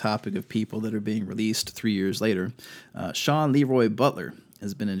dealing with the topic of people that are being released 3 years later, Sean Leroy Butler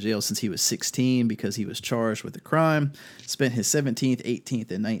has been in jail since he was 16 because he was charged with a crime, spent his 17th,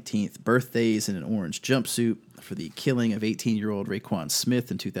 18th, and 19th birthdays in an orange jumpsuit for the killing of 18-year-old Raekwon Smith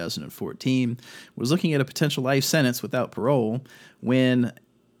in 2014, was looking at a potential life sentence without parole when,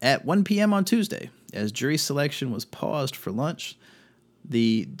 at 1 p.m. on Tuesday, as jury selection was paused for lunch,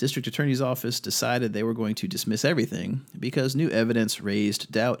 the district attorney's office decided they were going to dismiss everything because new evidence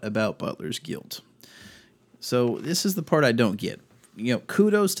raised doubt about Butler's guilt. So this is the part I don't get. You know,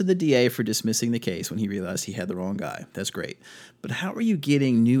 kudos to the DA for dismissing the case when he realized he had the wrong guy. That's great. But how are you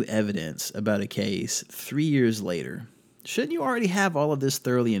getting new evidence about a case 3 years later Shouldn't you already have all of this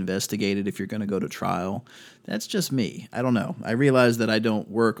thoroughly investigated if you're going to go to trial? That's just me. I don't know. I realize that I don't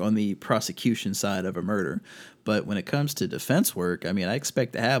work on the prosecution side of a murder, but when it comes to defense work, I mean, I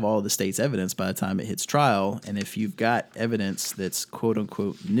expect to have all the state's evidence by the time it hits trial, and if you've got evidence that's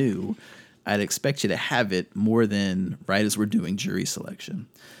quote-unquote new, I'd expect you to have it more than right as we're doing jury selection.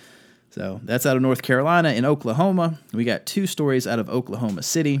 So that's out of North Carolina. In Oklahoma, we got two stories out of Oklahoma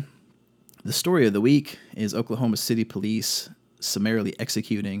City. The story of the week is Oklahoma City police summarily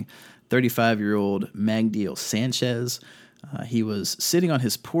executing 35-year-old Magdiel Sanchez. He was sitting on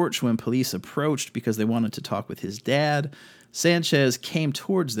his porch when police approached because they wanted to talk with his dad. Sanchez came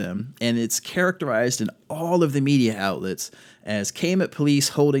towards them, and it's characterized in all of the media outlets as came at police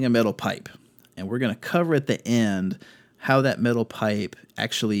holding a metal pipe. And we're going to cover at the end how that metal pipe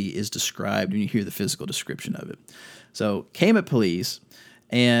actually is described when you hear the physical description of it. So, came at police,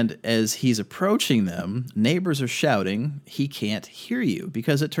 and as he's approaching them, neighbors are shouting, "He can't hear you,"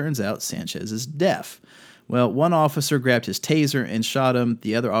 because it turns out Sanchez is deaf. Well, one officer grabbed his taser and shot him.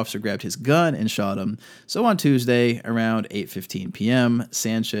 The other officer grabbed his gun and shot him. So on Tuesday, around 8:15 p.m.,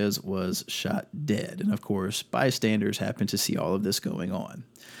 Sanchez was shot dead. And of course, bystanders happened to see all of this going on.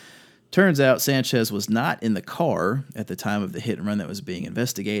 Turns out Sanchez was not in the car at the time of the hit and run that was being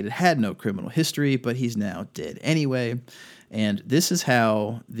investigated, had no criminal history, but he's now dead anyway. And this is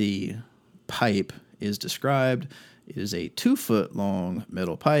how the pipe is described. It is a 2-foot-long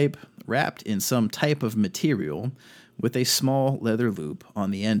metal pipe wrapped in some type of material with a small leather loop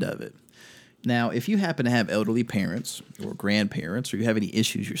on the end of it. Now, if you happen to have elderly parents or grandparents, or you have any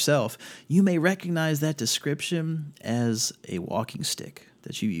issues yourself, you may recognize that description as a walking stick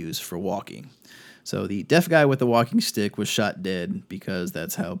that you use for walking. So the deaf guy with the walking stick was shot dead because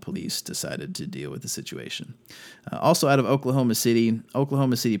that's how police decided to deal with the situation. Also out of Oklahoma City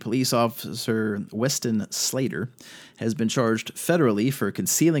police officer Weston Slater has been charged federally for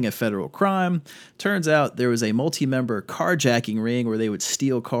concealing a federal crime. Turns out there was a multi-member carjacking ring where they would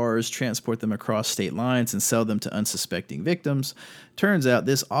steal cars, transport them across state lines, and sell them to unsuspecting victims. Turns out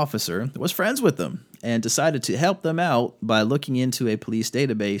this officer was friends with them and decided to help them out by looking into a police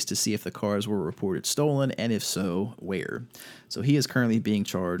database to see if the cars were reported stolen, and if so, where. So he is currently being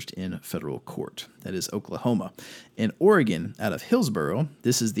charged in federal court. That is Oklahoma. In Oregon, out of Hillsboro,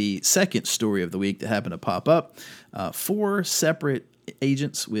 this is the second story of the week that happened to pop up. 4 separate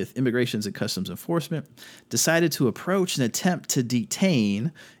agents with Immigrations and Customs Enforcement decided to approach and attempt to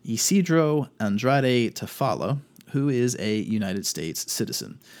detain Isidro Andrade Tafalla, who is a United States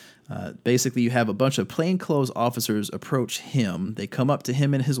citizen. Basically, you have a bunch of plainclothes officers approach him. They come up to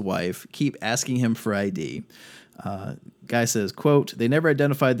him and his wife, keep asking him for ID. Guy says, quote, "They never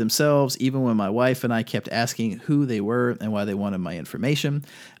identified themselves, even when my wife and I kept asking who they were and why they wanted my information.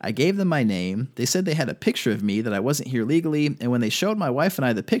 I gave them my name. They said they had a picture of me, that I wasn't here legally, and when they showed my wife and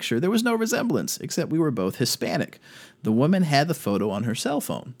I the picture, there was no resemblance, except we were both Hispanic. The woman had the photo on her cell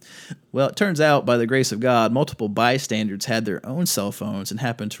phone." Well, it turns out, by the grace of God, multiple bystanders had their own cell phones and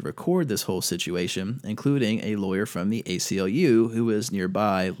happened to record this whole situation, including a lawyer from the ACLU who was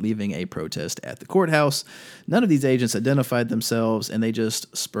nearby leaving a protest at the courthouse. None of these agents identified themselves, and they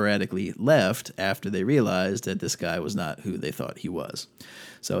just sporadically left after they realized that this guy was not who they thought he was.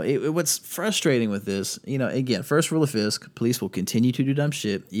 So what's frustrating with this, again, first rule of FISC, police will continue to do dumb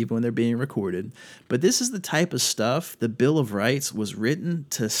shit even when they're being recorded. But this is the type of stuff the Bill of Rights was written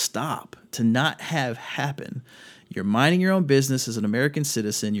to stop, to not have happen. You're minding your own business as an American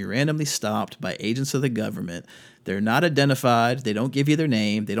citizen. You're randomly stopped by agents of the government. They're not identified. They don't give you their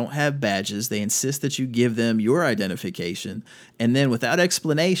name. They don't have badges. They insist that you give them your identification. And then without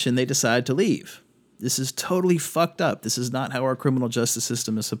explanation, they decide to leave. This is totally fucked up. This is not how our criminal justice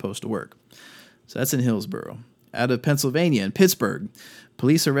system is supposed to work. So that's in Hillsboro. Out of Pennsylvania, in Pittsburgh,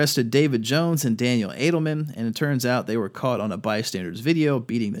 police arrested David Jones and Daniel Edelman, and it turns out they were caught on a bystander's video,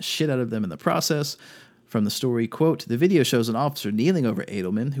 beating the shit out of them in the process. From the story, quote, "The video shows an officer kneeling over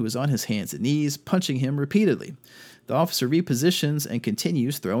Edelman, who is on his hands and knees, punching him repeatedly. The officer repositions and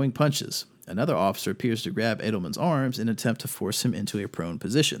continues throwing punches. Another officer appears to grab Edelman's arms in an attempt to force him into a prone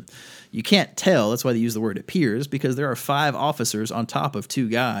position." You can't tell, that's why they use the word appears, because there are 5 officers on top of 2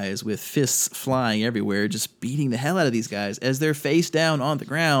 guys with fists flying everywhere, just beating the hell out of these guys as they're face down on the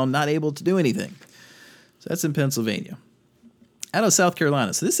ground, not able to do anything. So that's in Pennsylvania. Out of South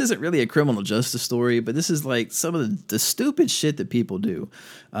Carolina. So this isn't really a criminal justice story, but this is like some of the stupid shit that people do.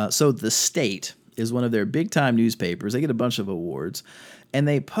 So The State is one of their big-time newspapers. They get a bunch of awards, and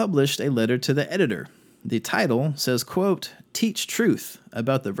they published a letter to the editor. The title says, quote, "Teach truth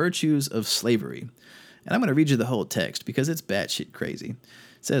about the virtues of slavery." And I'm going to read you the whole text because it's batshit crazy.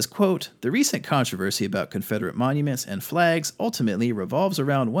 It says, quote, "The recent controversy about Confederate monuments and flags ultimately revolves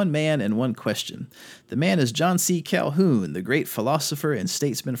around one man and one question. The man is John C. Calhoun, the great philosopher and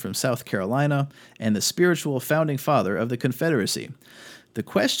statesman from South Carolina and the spiritual founding father of the Confederacy. The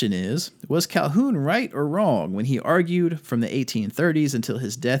question is, was Calhoun right or wrong when he argued from the 1830s until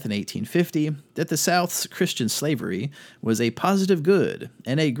his death in 1850 that the South's Christian slavery was a positive good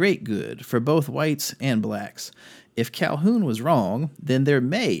and a great good for both whites and blacks? If Calhoun was wrong, then there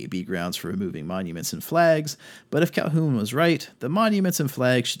may be grounds for removing monuments and flags, but if Calhoun was right, the monuments and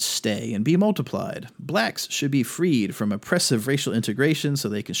flags should stay and be multiplied. Blacks should be freed from oppressive racial integration so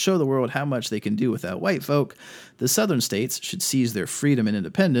they can show the world how much they can do without white folk. The Southern states should seize their freedom and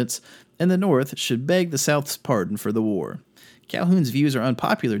independence, and the North should beg the South's pardon for the war." Calhoun's views are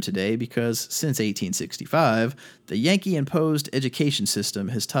unpopular today because, since 1865, the Yankee-imposed education system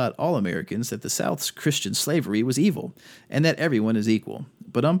has taught all Americans that the South's Christian slavery was evil, and that everyone is equal.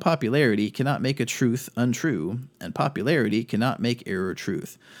 But unpopularity cannot make a truth untrue, and popularity cannot make error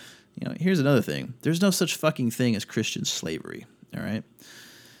truth. Here's another thing. There's no such fucking thing as Christian slavery, all right?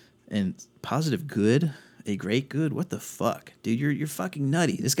 And positive good, a great good, what the fuck? Dude, you're fucking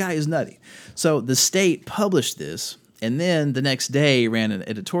nutty. This guy is nutty. So the state published this, and then the next day ran an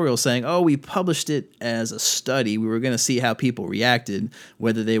editorial saying, oh, we published it as a study. We were going to see how people reacted,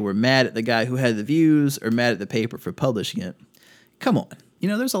 whether they were mad at the guy who had the views or mad at the paper for publishing it. Come on.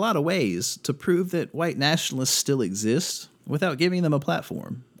 There's a lot of ways to prove that white nationalists still exist without giving them a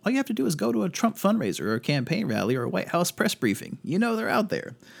platform. All you have to do is go to a Trump fundraiser or a campaign rally or a White House press briefing. They're out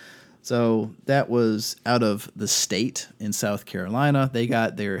there. So that was out of the state in South Carolina. They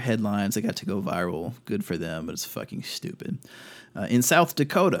got their headlines. They got to go viral. Good for them, but it's fucking stupid. In South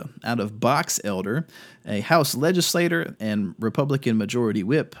Dakota, out of Box Elder, a House legislator and Republican Majority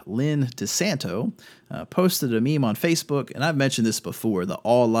Whip Lynn DeSanto posted a meme on Facebook, and I've mentioned this before, the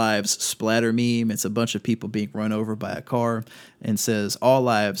All Lives Splatter meme. It's a bunch of people being run over by a car and says, "All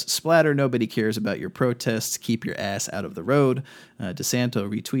lives splatter, nobody cares about your protests, keep your ass out of the road." DeSanto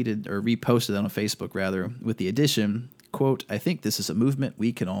reposted that on Facebook, with the addition, quote, "I think this is a movement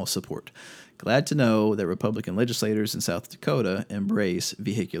we can all support. Glad to know that Republican legislators in South Dakota embrace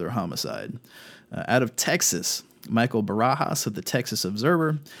vehicular homicide." Out of Texas, Michael Barajas of the Texas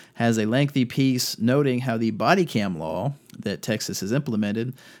Observer has a lengthy piece noting how the body cam law that Texas has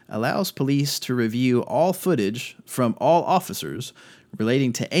implemented allows police to review all footage from all officers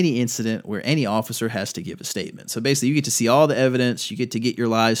relating to any incident where any officer has to give a statement. So basically, you get to see all the evidence, you get to get your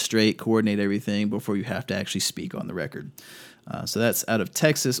lies straight, coordinate everything before you have to actually speak on the record. So that's out of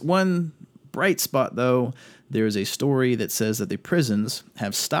Texas. One bright spot, though, there is a story that says that the prisons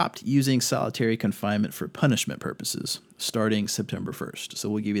have stopped using solitary confinement for punishment purposes starting September 1st. So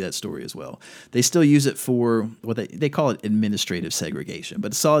we'll give you that story as well. They still use it for what they call it administrative segregation,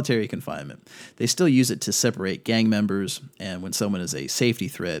 but solitary confinement. They still use it to separate gang members and when someone is a safety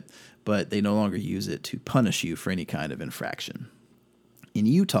threat, but they no longer use it to punish you for any kind of infraction. In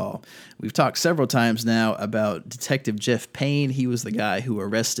Utah, we've talked several times now about Detective Jeff Payne. He was the guy who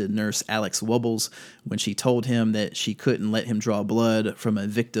arrested nurse Alex Wubbles when she told him that she couldn't let him draw blood from a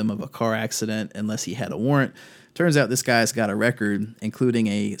victim of a car accident unless he had a warrant. Turns out this guy's got a record, including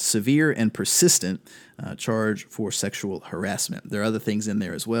a severe and persistent charge for sexual harassment. There are other things in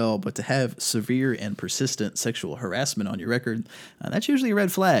there as well, but to have severe and persistent sexual harassment on your record, that's usually a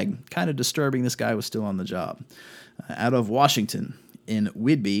red flag. Kind of disturbing this guy was still on the job. Out of Washington, in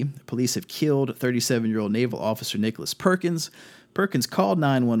Whidbey, police have killed 37-year-old naval officer Nicholas Perkins. Perkins called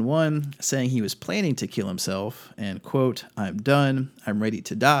 911 saying he was planning to kill himself and, quote, "I'm done, I'm ready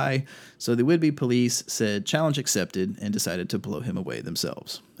to die." So the Whidbey police said challenge accepted and decided to blow him away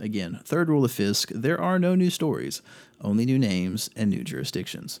themselves. Again, third rule of Fisk, there are no new stories, only new names and new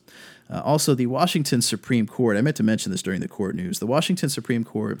jurisdictions. Also, the Washington Supreme Court, I meant to mention this during the court news, the Washington Supreme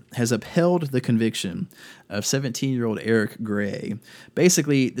Court has upheld the conviction of 17-year-old Eric Gray.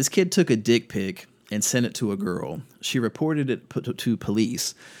 Basically, this kid took a dick pic and sent it to a girl. She reported it to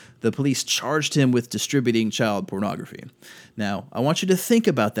police. The police charged him with distributing child pornography. Now, I want you to think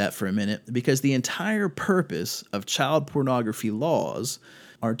about that for a minute, because the entire purpose of child pornography laws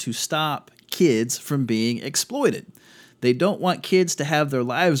are to stop kids from being exploited. They don't want kids to have their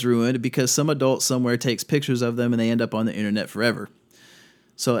lives ruined because some adult somewhere takes pictures of them and they end up on the internet forever.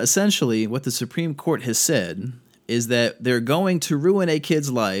 So essentially, what the Supreme Court has said is that they're going to ruin a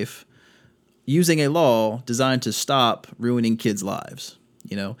kid's life using a law designed to stop ruining kids' lives.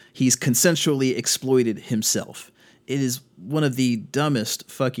 He's consensually exploited himself. It is one of the dumbest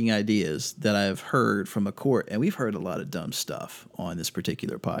fucking ideas that I've heard from a court, and we've heard a lot of dumb stuff on this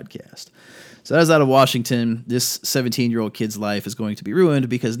particular podcast. So that is out of Washington. This 17-year-old kid's life is going to be ruined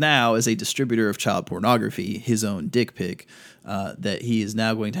because now, as a distributor of child pornography, his own dick pic, that he is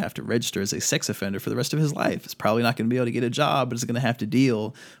now going to have to register as a sex offender for the rest of his life. He's probably not going to be able to get a job, but is going to have to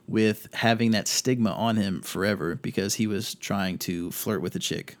deal with having that stigma on him forever because he was trying to flirt with a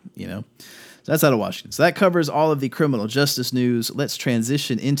chick, you know? So that's out of Washington. So that covers all of the criminal justice news. Let's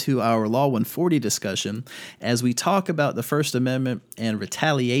transition into our Law 140 discussion as we talk about the First Amendment and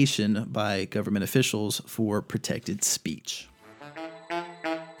retaliation by government officials for protected speech.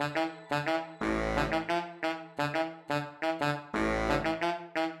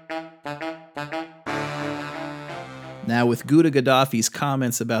 Now, with Ghouta Gaddafi's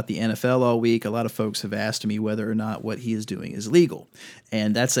comments about the NFL all week, a lot of folks have asked me whether or not what he is doing is legal.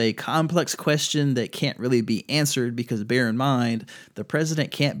 And that's a complex question that can't really be answered because, bear in mind, the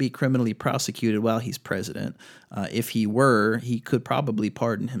president can't be criminally prosecuted while he's president. If he were, he could probably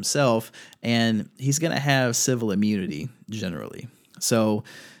pardon himself, and he's going to have civil immunity generally. So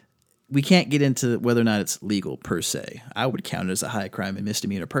we can't get into whether or not it's legal per se. I would count it as a high crime and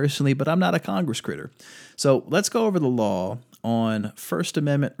misdemeanor personally, but I'm not a Congress critter. So let's go over the law on First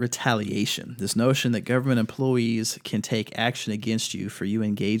Amendment retaliation, this notion that government employees can take action against you for you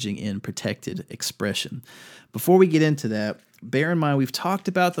engaging in protected expression. Before we get into that, bear in mind we've talked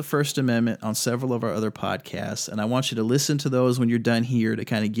about the First Amendment on several of our other podcasts, and I want you to listen to those when you're done here to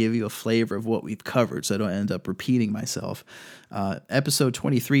kind of give you a flavor of what we've covered so I don't end up repeating myself. Episode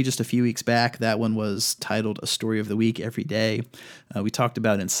 23, just a few weeks back, that one was titled A Story of the Week Every Day. We talked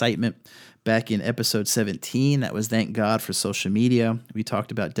about incitement. Back in episode 17, that was Thank God for Social Media. We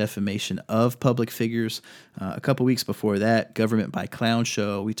talked about defamation of public figures. A couple weeks before that, Government by Clown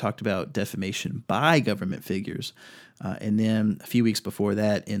Show, we talked about defamation by government figures. And then a few weeks before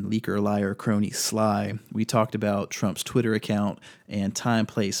that, in Leaker, Liar, Crony, Sly, we talked about Trump's Twitter account and time,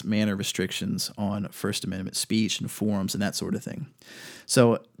 place, manner restrictions on First Amendment speech and forums and that sort of thing.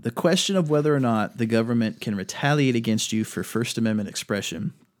 So the question of whether or not the government can retaliate against you for First Amendment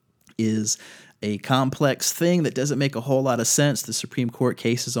expression is a complex thing that doesn't make a whole lot of sense. The Supreme Court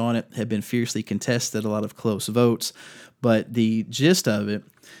cases on it have been fiercely contested, a lot of close votes. But the gist of it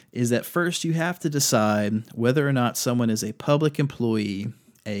is that first you have to decide whether or not someone is a public employee,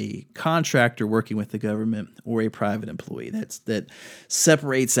 a contractor working with the government, or a private employee. That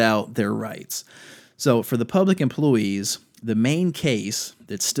separates out their rights. So for the public employees, the main case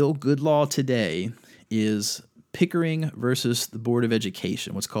that's still good law today is Pickering versus the Board of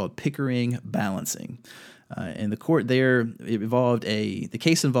Education, what's called Pickering balancing. And the court there, the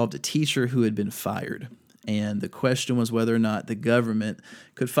case involved a teacher who had been fired. And the question was whether or not the government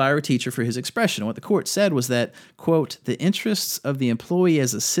could fire a teacher for his expression. And what the court said was that, quote, the interests of the employee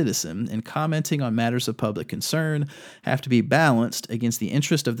as a citizen in commenting on matters of public concern have to be balanced against the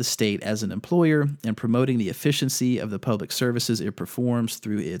interest of the state as an employer in promoting the efficiency of the public services it performs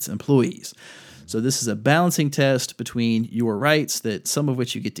through its employees. So this is a balancing test between your rights, that some of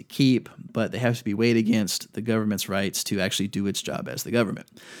which you get to keep, but they have to be weighed against the government's rights to actually do its job as the government.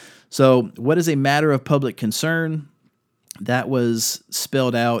 So what is a matter of public concern? That was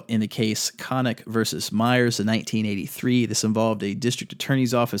spelled out in the case Connick versus Myers in 1983. This involved a district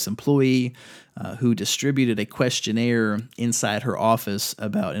attorney's office employee who distributed a questionnaire inside her office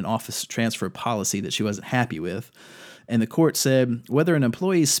about an office transfer policy that she wasn't happy with. And the court said whether an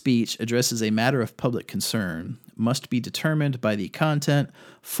employee's speech addresses a matter of public concern must be determined by the content,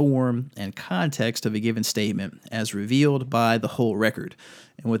 form, and context of a given statement as revealed by the whole record.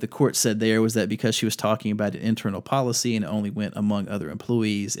 And what the court said there was that because she was talking about an internal policy and it only went among other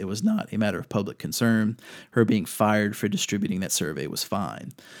employees, it was not a matter of public concern. Her being fired for distributing that survey was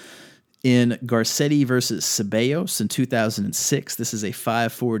fine. In Garcetti versus Ceballos in 2006, this is a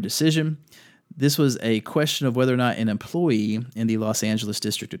 5-4 decision. This was a question of whether or not an employee in the Los Angeles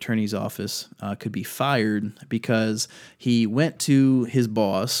District Attorney's Office could be fired because he went to his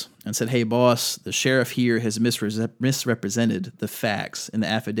boss and said, hey, boss, the sheriff here has misrepresented the facts in the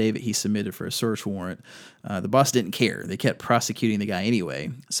affidavit he submitted for a search warrant. The boss didn't care. They kept prosecuting the guy anyway.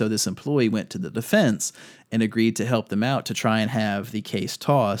 So this employee went to the defense and agreed to help them out to try and have the case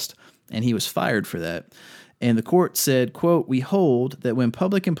tossed, and he was fired for that. And the court said, quote, we hold that when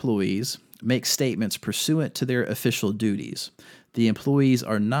public employees make statements pursuant to their official duties, the employees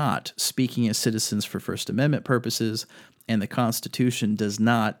are not speaking as citizens for First Amendment purposes, and the Constitution does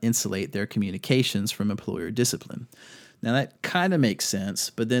not insulate their communications from employer discipline. Now, that kind of makes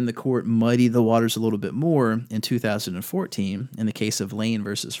sense, but then the court muddied the waters a little bit more in 2014 in the case of Lane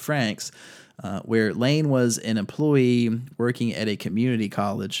versus Franks where Lane was an employee working at a community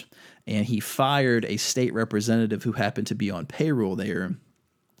college, and he fired a state representative who happened to be on payroll there.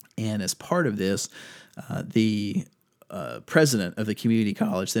 And as part of this, the president of the community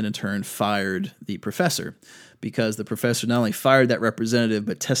college then in turn fired the professor, because the professor not only fired that representative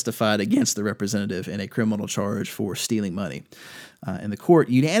but testified against the representative in a criminal charge for stealing money. And the court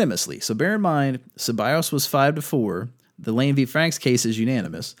unanimously, so bear in mind, Ceballos was 5-4. The Lane v. Franks case is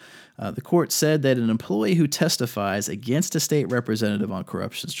unanimous. The court said that an employee who testifies against a state representative on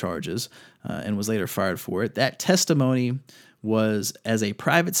corruption charges and was later fired for it, that testimony was as a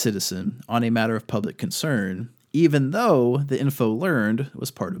private citizen on a matter of public concern, even though the info learned was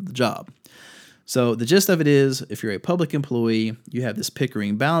part of the job. So the gist of it is, if you're a public employee, you have this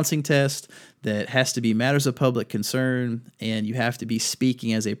Pickering balancing test that has to be matters of public concern, and you have to be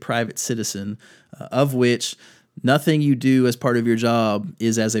speaking as a private citizen, of which nothing you do as part of your job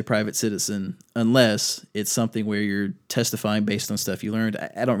is as a private citizen, unless it's something where you're testifying based on stuff you learned.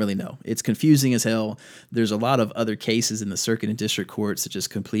 I don't really know. It's confusing as hell. There's a lot of other cases in the circuit and district courts that just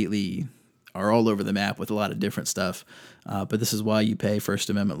completely are all over the map with a lot of different stuff. But this is why you pay First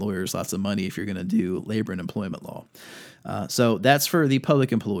Amendment lawyers lots of money if you're going to do labor and employment law. So that's for the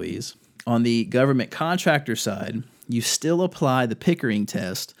public employees. On the government contractor side, you still apply the Pickering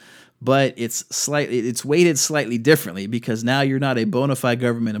test, but it's weighted slightly differently, because now you're not a bona fide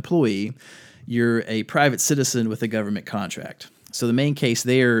government employee. You're a private citizen with a government contract. So the main case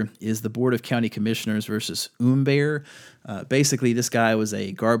there is the Board of County Commissioners versus Umbear. Basically, this guy was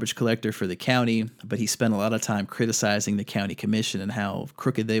a garbage collector for the county, but he spent a lot of time criticizing the county commission and how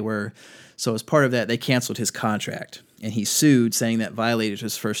crooked they were. So as part of that, they canceled his contract, and he sued, saying that violated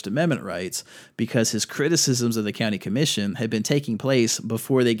his First Amendment rights because his criticisms of the county commission had been taking place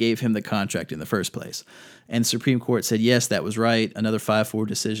before they gave him the contract in the first place. And the Supreme Court said, yes, that was right. Another 5-4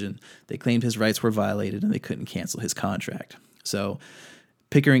 decision. They claimed his rights were violated, and they couldn't cancel his contract. So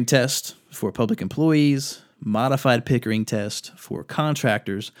Pickering test for public employees, modified Pickering test for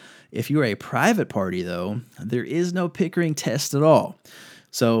contractors. If you're a private party, though, there is no Pickering test at all.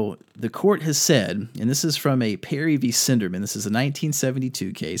 So the court has said, and this is from a Perry v. Sinderman, this is a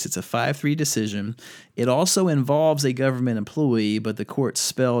 1972 case, it's a 5-3 decision. It also involves a government employee, but the court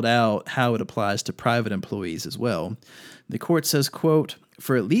spelled out how it applies to private employees as well. The court says, quote,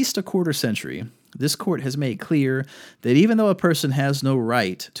 "For at least a quarter century, this court has made clear that even though a person has no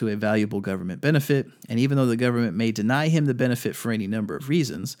right to a valuable government benefit, and even though the government may deny him the benefit for any number of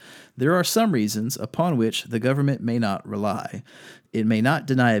reasons, there are some reasons upon which the government may not rely. It may not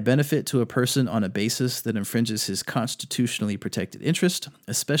deny a benefit to a person on a basis that infringes his constitutionally protected interest,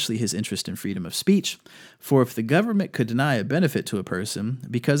 especially his interest in freedom of speech. For if the government could deny a benefit to a person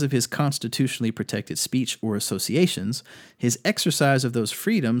because of his constitutionally protected speech or associations, his exercise of those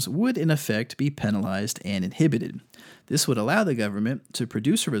freedoms would in effect be penalized and inhibited. This would allow the government to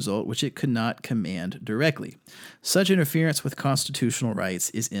produce a result which it could not command directly. Such interference with constitutional rights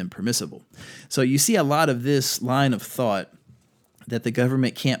is impermissible." So you see a lot of this line of thought that the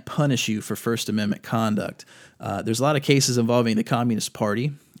government can't punish you for First Amendment conduct. There's a lot of cases involving the Communist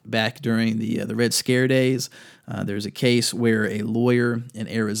Party. Back during the Red Scare days, there's a case where a lawyer in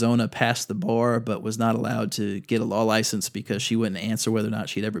Arizona passed the bar but was not allowed to get a law license because she wouldn't answer whether or not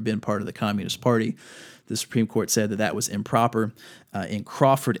she'd ever been part of the Communist Party. The Supreme Court said that that was improper. In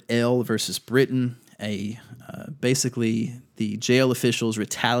Crawford L. versus Britain, basically the jail officials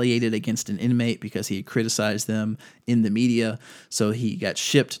retaliated against an inmate because he had criticized them in the media. So he got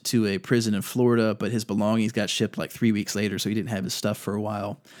shipped to a prison in Florida, but his belongings got shipped like 3 weeks later, so he didn't have his stuff for a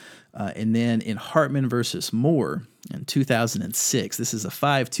while. And then in Hartman versus Moore in 2006, this is a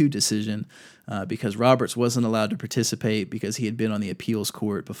 5-2 decision because Roberts wasn't allowed to participate because he had been on the appeals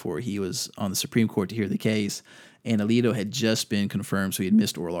court before he was on the Supreme Court to hear the case, and Alito had just been confirmed, so he had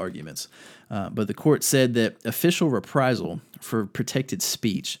missed oral arguments. But the court said that official reprisal for protected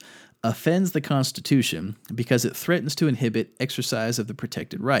speech offends the Constitution because it threatens to inhibit exercise of the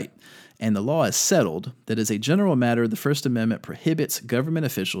protected right. And the law is settled that as a general matter, the First Amendment prohibits government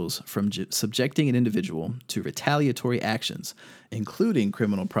officials from subjecting an individual to retaliatory actions, including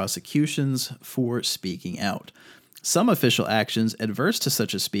criminal prosecutions for speaking out. Some official actions adverse to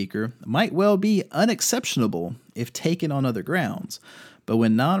such a speaker might well be unexceptionable if taken on other grounds, but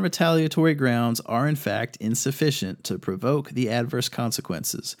when non-retaliatory grounds are in fact insufficient to provoke the adverse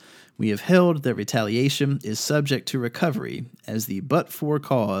consequences, we have held that retaliation is subject to recovery as the but-for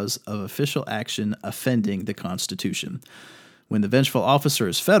cause of official action offending the Constitution. When the vengeful officer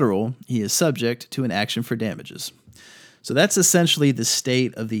is federal, he is subject to an action for damages. So that's essentially the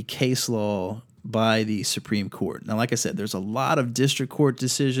state of the case law by the Supreme Court. Now, like I said, there's a lot of district court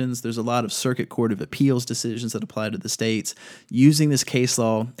decisions. There's a lot of circuit court of appeals decisions that apply to the states using this case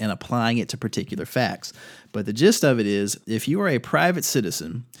law and applying it to particular facts. But the gist of it is, if you are a private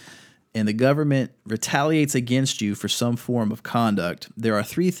citizen and the government retaliates against you for some form of conduct, there are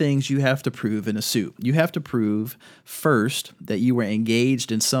three things you have to prove in a suit. You have to prove, first, that you were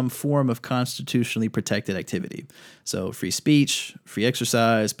engaged in some form of constitutionally protected activity. So free speech, free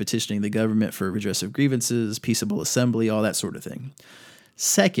exercise, petitioning the government for redress of grievances, peaceable assembly, all that sort of thing.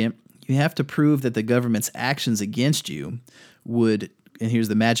 Second, you have to prove that the government's actions against you would, and here's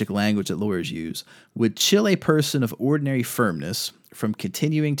the magic language that lawyers use, would chill a person of ordinary firmness from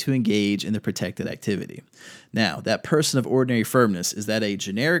continuing to engage in the protected activity. Now, that person of ordinary firmness, is that a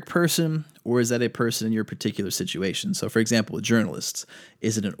generic person or is that a person in your particular situation? So, for example, with journalists,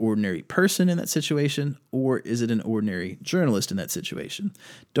 is it an ordinary person in that situation or is it an ordinary journalist in that situation?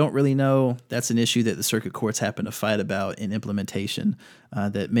 Don't really know. That's an issue that the circuit courts happen to fight about in implementation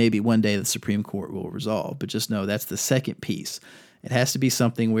that maybe one day the Supreme Court will resolve. But just know that's the second piece. It has to be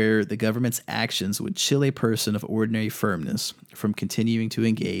something where the government's actions would chill a person of ordinary firmness from continuing to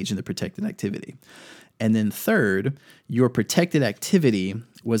engage in the protected activity. And then third, your protected activity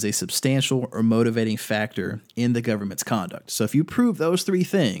was a substantial or motivating factor in the government's conduct. So if you prove those three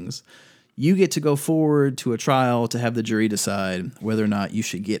things, you get to go forward to a trial to have the jury decide whether or not you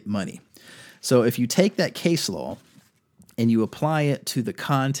should get money. So if you take that case law and you apply it to the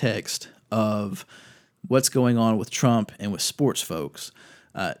context of what's going on with Trump and with sports folks,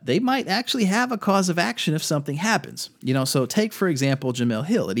 they might actually have a cause of action if something happens. So take, for example, Jemele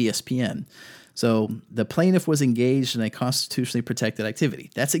Hill at ESPN. So the plaintiff was engaged in a constitutionally protected activity.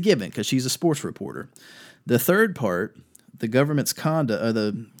 That's a given because she's a sports reporter. The third part, the government's conduct,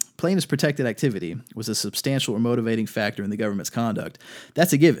 the plaintiff's protected activity was a substantial or motivating factor in the government's conduct.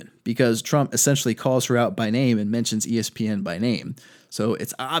 That's a given because Trump essentially calls her out by name and mentions ESPN by name. So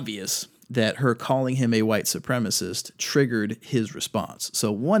it's obvious that her calling him a white supremacist triggered his response.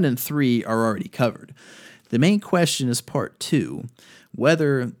 So 1 and 3 are already covered. The main question is part 2,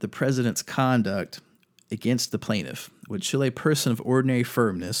 whether the president's conduct against the plaintiff would chill a person of ordinary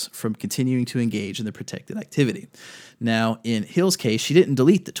firmness from continuing to engage in the protected activity. Now, in Hill's case, she didn't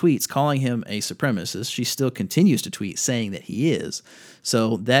delete the tweets calling him a supremacist. She still continues to tweet saying that he is.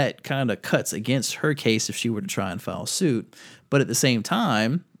 So that kind of cuts against her case if she were to try and file suit. But at the same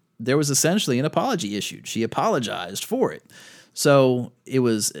time, there was essentially an apology issued. She apologized for it. So it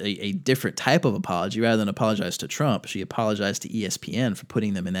was a different type of apology. Rather than apologize to Trump, she apologized to ESPN for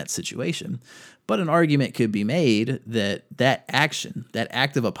putting them in that situation. But an argument could be made that that action, that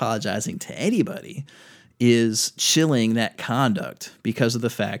act of apologizing to anybody, is chilling that conduct because of the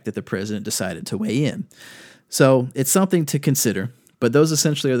fact that the president decided to weigh in. So it's something to consider. But those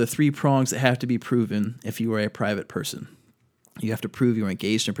essentially are the three prongs that have to be proven if you are a private person. You have to prove you're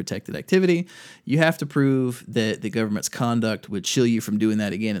engaged in protected activity. You have to prove that the government's conduct would chill you from doing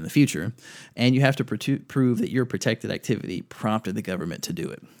that again in the future. And you have to prove that your protected activity prompted the government to do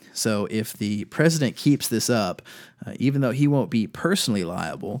it. So if the president keeps this up, even though he won't be personally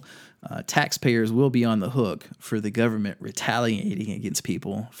liable, taxpayers will be on the hook for the government retaliating against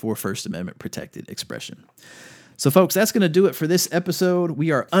people for First Amendment protected expression. So, folks, that's going to do it for this episode. We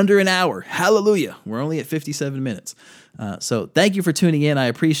are under an hour. Hallelujah. We're only at 57 minutes. So thank you for tuning in. I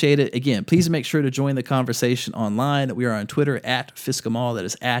appreciate it. Again, please make sure to join the conversation online. We are on Twitter at Fiscamall. That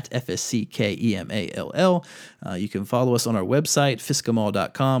is at FSCKEMALL. You can follow us on our website,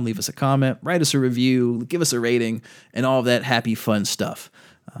 fiscamall.com. Leave us a comment, write us a review, give us a rating, and all of that happy, fun stuff.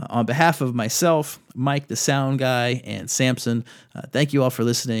 On behalf of myself, Mike, the sound guy, and Samson, thank you all for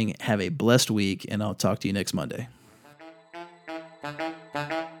listening. Have a blessed week, and I'll talk to you next Monday.